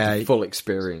 Like, you need the full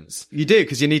experience. You do,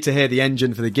 because you need to hear the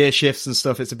engine for the gear shifts and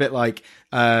stuff. It's a bit like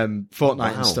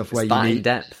Fortnite and stuff where you need in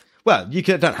depth. Well,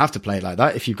 don't have to play it like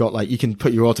that. If you've got, like, you can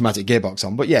put your automatic gearbox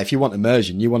on, but yeah, if you want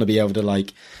immersion, you want to be able to,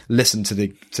 like, listen to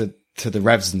the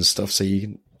revs and stuff, so you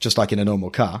can, just like in a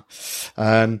normal car.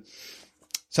 So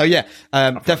yeah,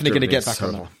 definitely going to get back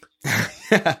on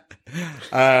that.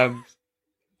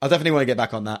 I definitely want to get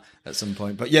back on that at some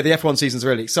point. But yeah, the F1 season's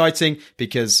really exciting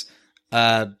because,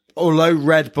 although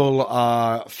Red Bull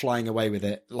are flying away with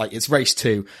it, like, it's race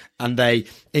 2, and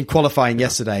in qualifying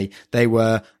yesterday, they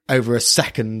were over a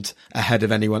second ahead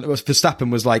of anyone. Verstappen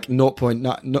was like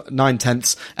 0.9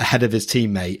 tenths ahead of his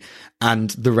teammate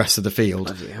and the rest of the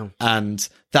field. And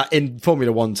that, in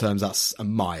Formula 1 terms, that's a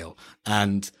mile.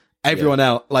 And everyone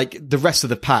else, like, the rest of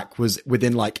the pack was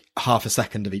within like half a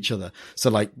second of each other. So,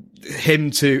 like,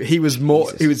 he was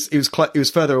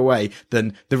further away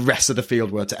than the rest of the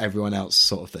field were to everyone else,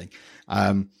 sort of thing.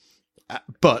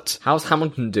 But how's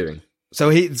Hamilton doing? So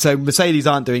Mercedes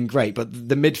aren't doing great, but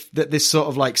this sort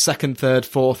of like 2nd, 3rd,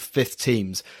 4th, 5th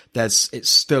teams, it's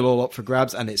still all up for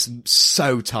grabs, and it's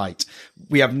so tight.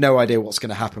 We have no idea what's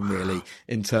going to happen really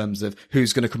in terms of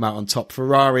who's going to come out on top.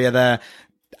 Ferrari are there.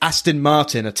 Aston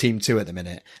Martin are team 2 at the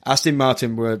minute. Aston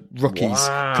Martin were rookies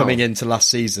coming into last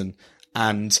season,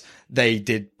 and they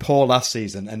did poor last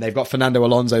season, and they've got Fernando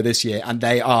Alonso this year, and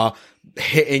they are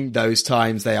hitting those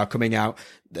times. They are coming out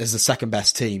as the second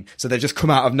best team. So they've just come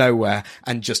out of nowhere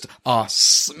and just are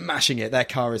smashing it. Their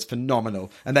car is phenomenal,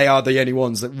 and they are the only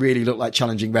ones that really look like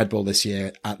challenging Red Bull this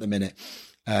year at the minute.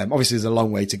 Obviously there's a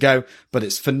long way to go, but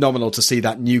it's phenomenal to see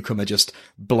that newcomer just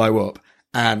blow up.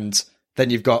 And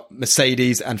then you've got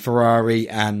Mercedes and Ferrari,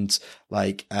 and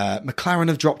like, McLaren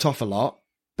have dropped off a lot,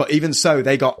 but even so,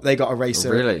 they got a racer.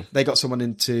 Oh, really? They got someone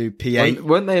into P8.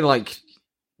 Weren't they like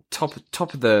top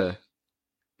of the?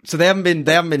 So they haven't been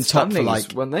top for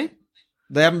like, weren't they?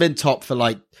 They haven't been top for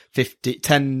like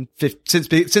 10,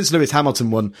 since Lewis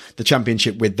Hamilton won the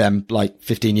championship with them like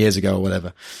 15 years ago or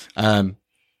whatever.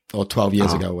 Or 12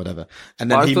 years ago or whatever.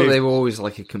 And then I thought they were always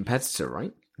like a competitor,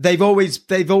 right? They've always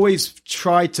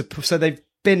tried to, so they've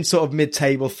been sort of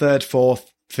mid-table, 3rd, 4th,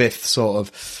 5th sort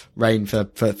of reign for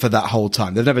that whole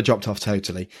time. They've never dropped off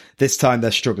totally. This time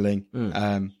they're struggling.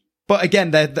 But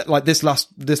again, they're like this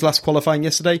last qualifying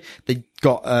yesterday, they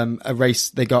got a race.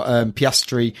 They got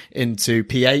Piastri into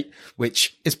P8,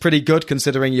 which is pretty good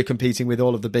considering you're competing with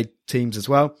all of the big teams as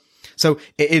well. So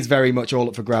it is very much all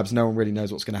up for grabs. No one really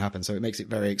knows what's going to happen. So it makes it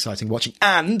very exciting watching.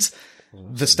 And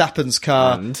Verstappen's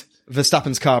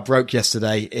car broke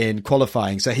yesterday in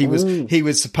qualifying. So he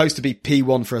was supposed to be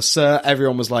P1 for a cert.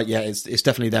 Everyone was like, yeah, it's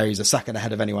definitely there. He's a second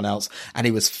ahead of anyone else. And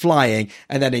he was flying.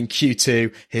 And then in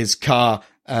Q2, his car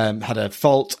had a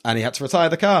fault and he had to retire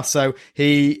the car. So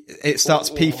it starts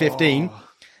P15,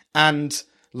 and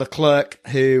Leclerc,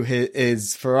 who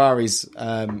is Ferrari's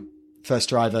first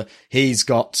driver, he's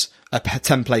got a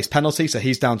 10 place penalty. So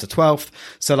he's down to 12th.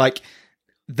 So like,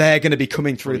 they're going to be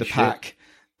coming through the pack,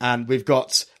 and we've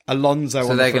got Alonso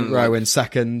on the front row in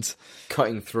second,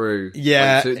 cutting through.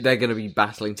 Yeah, so they're going to be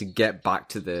battling to get back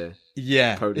to the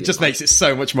podium. It just makes it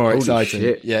so much more exciting.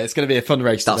 Shit. Yeah, it's going to be a fun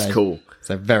race today. That's cool.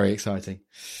 So very exciting.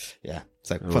 Yeah,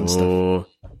 so fun stuff.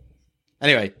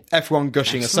 Anyway, F1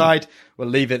 gushing aside, we'll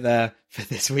leave it there for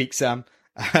this week, Sam.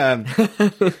 Thank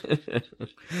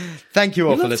you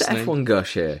all for listening. F1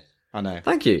 gush here. I know.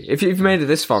 Thank you. If you've made it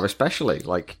this far, especially,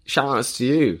 like, shout outs to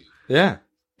you. Yeah.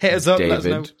 Hit us up,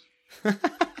 David. let us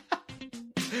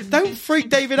know. Don't freak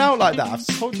David out like that. I've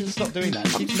told you to stop doing that.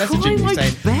 He keeps I'm messaging trying me my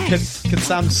saying, best. can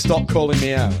Sam stop calling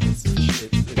me out?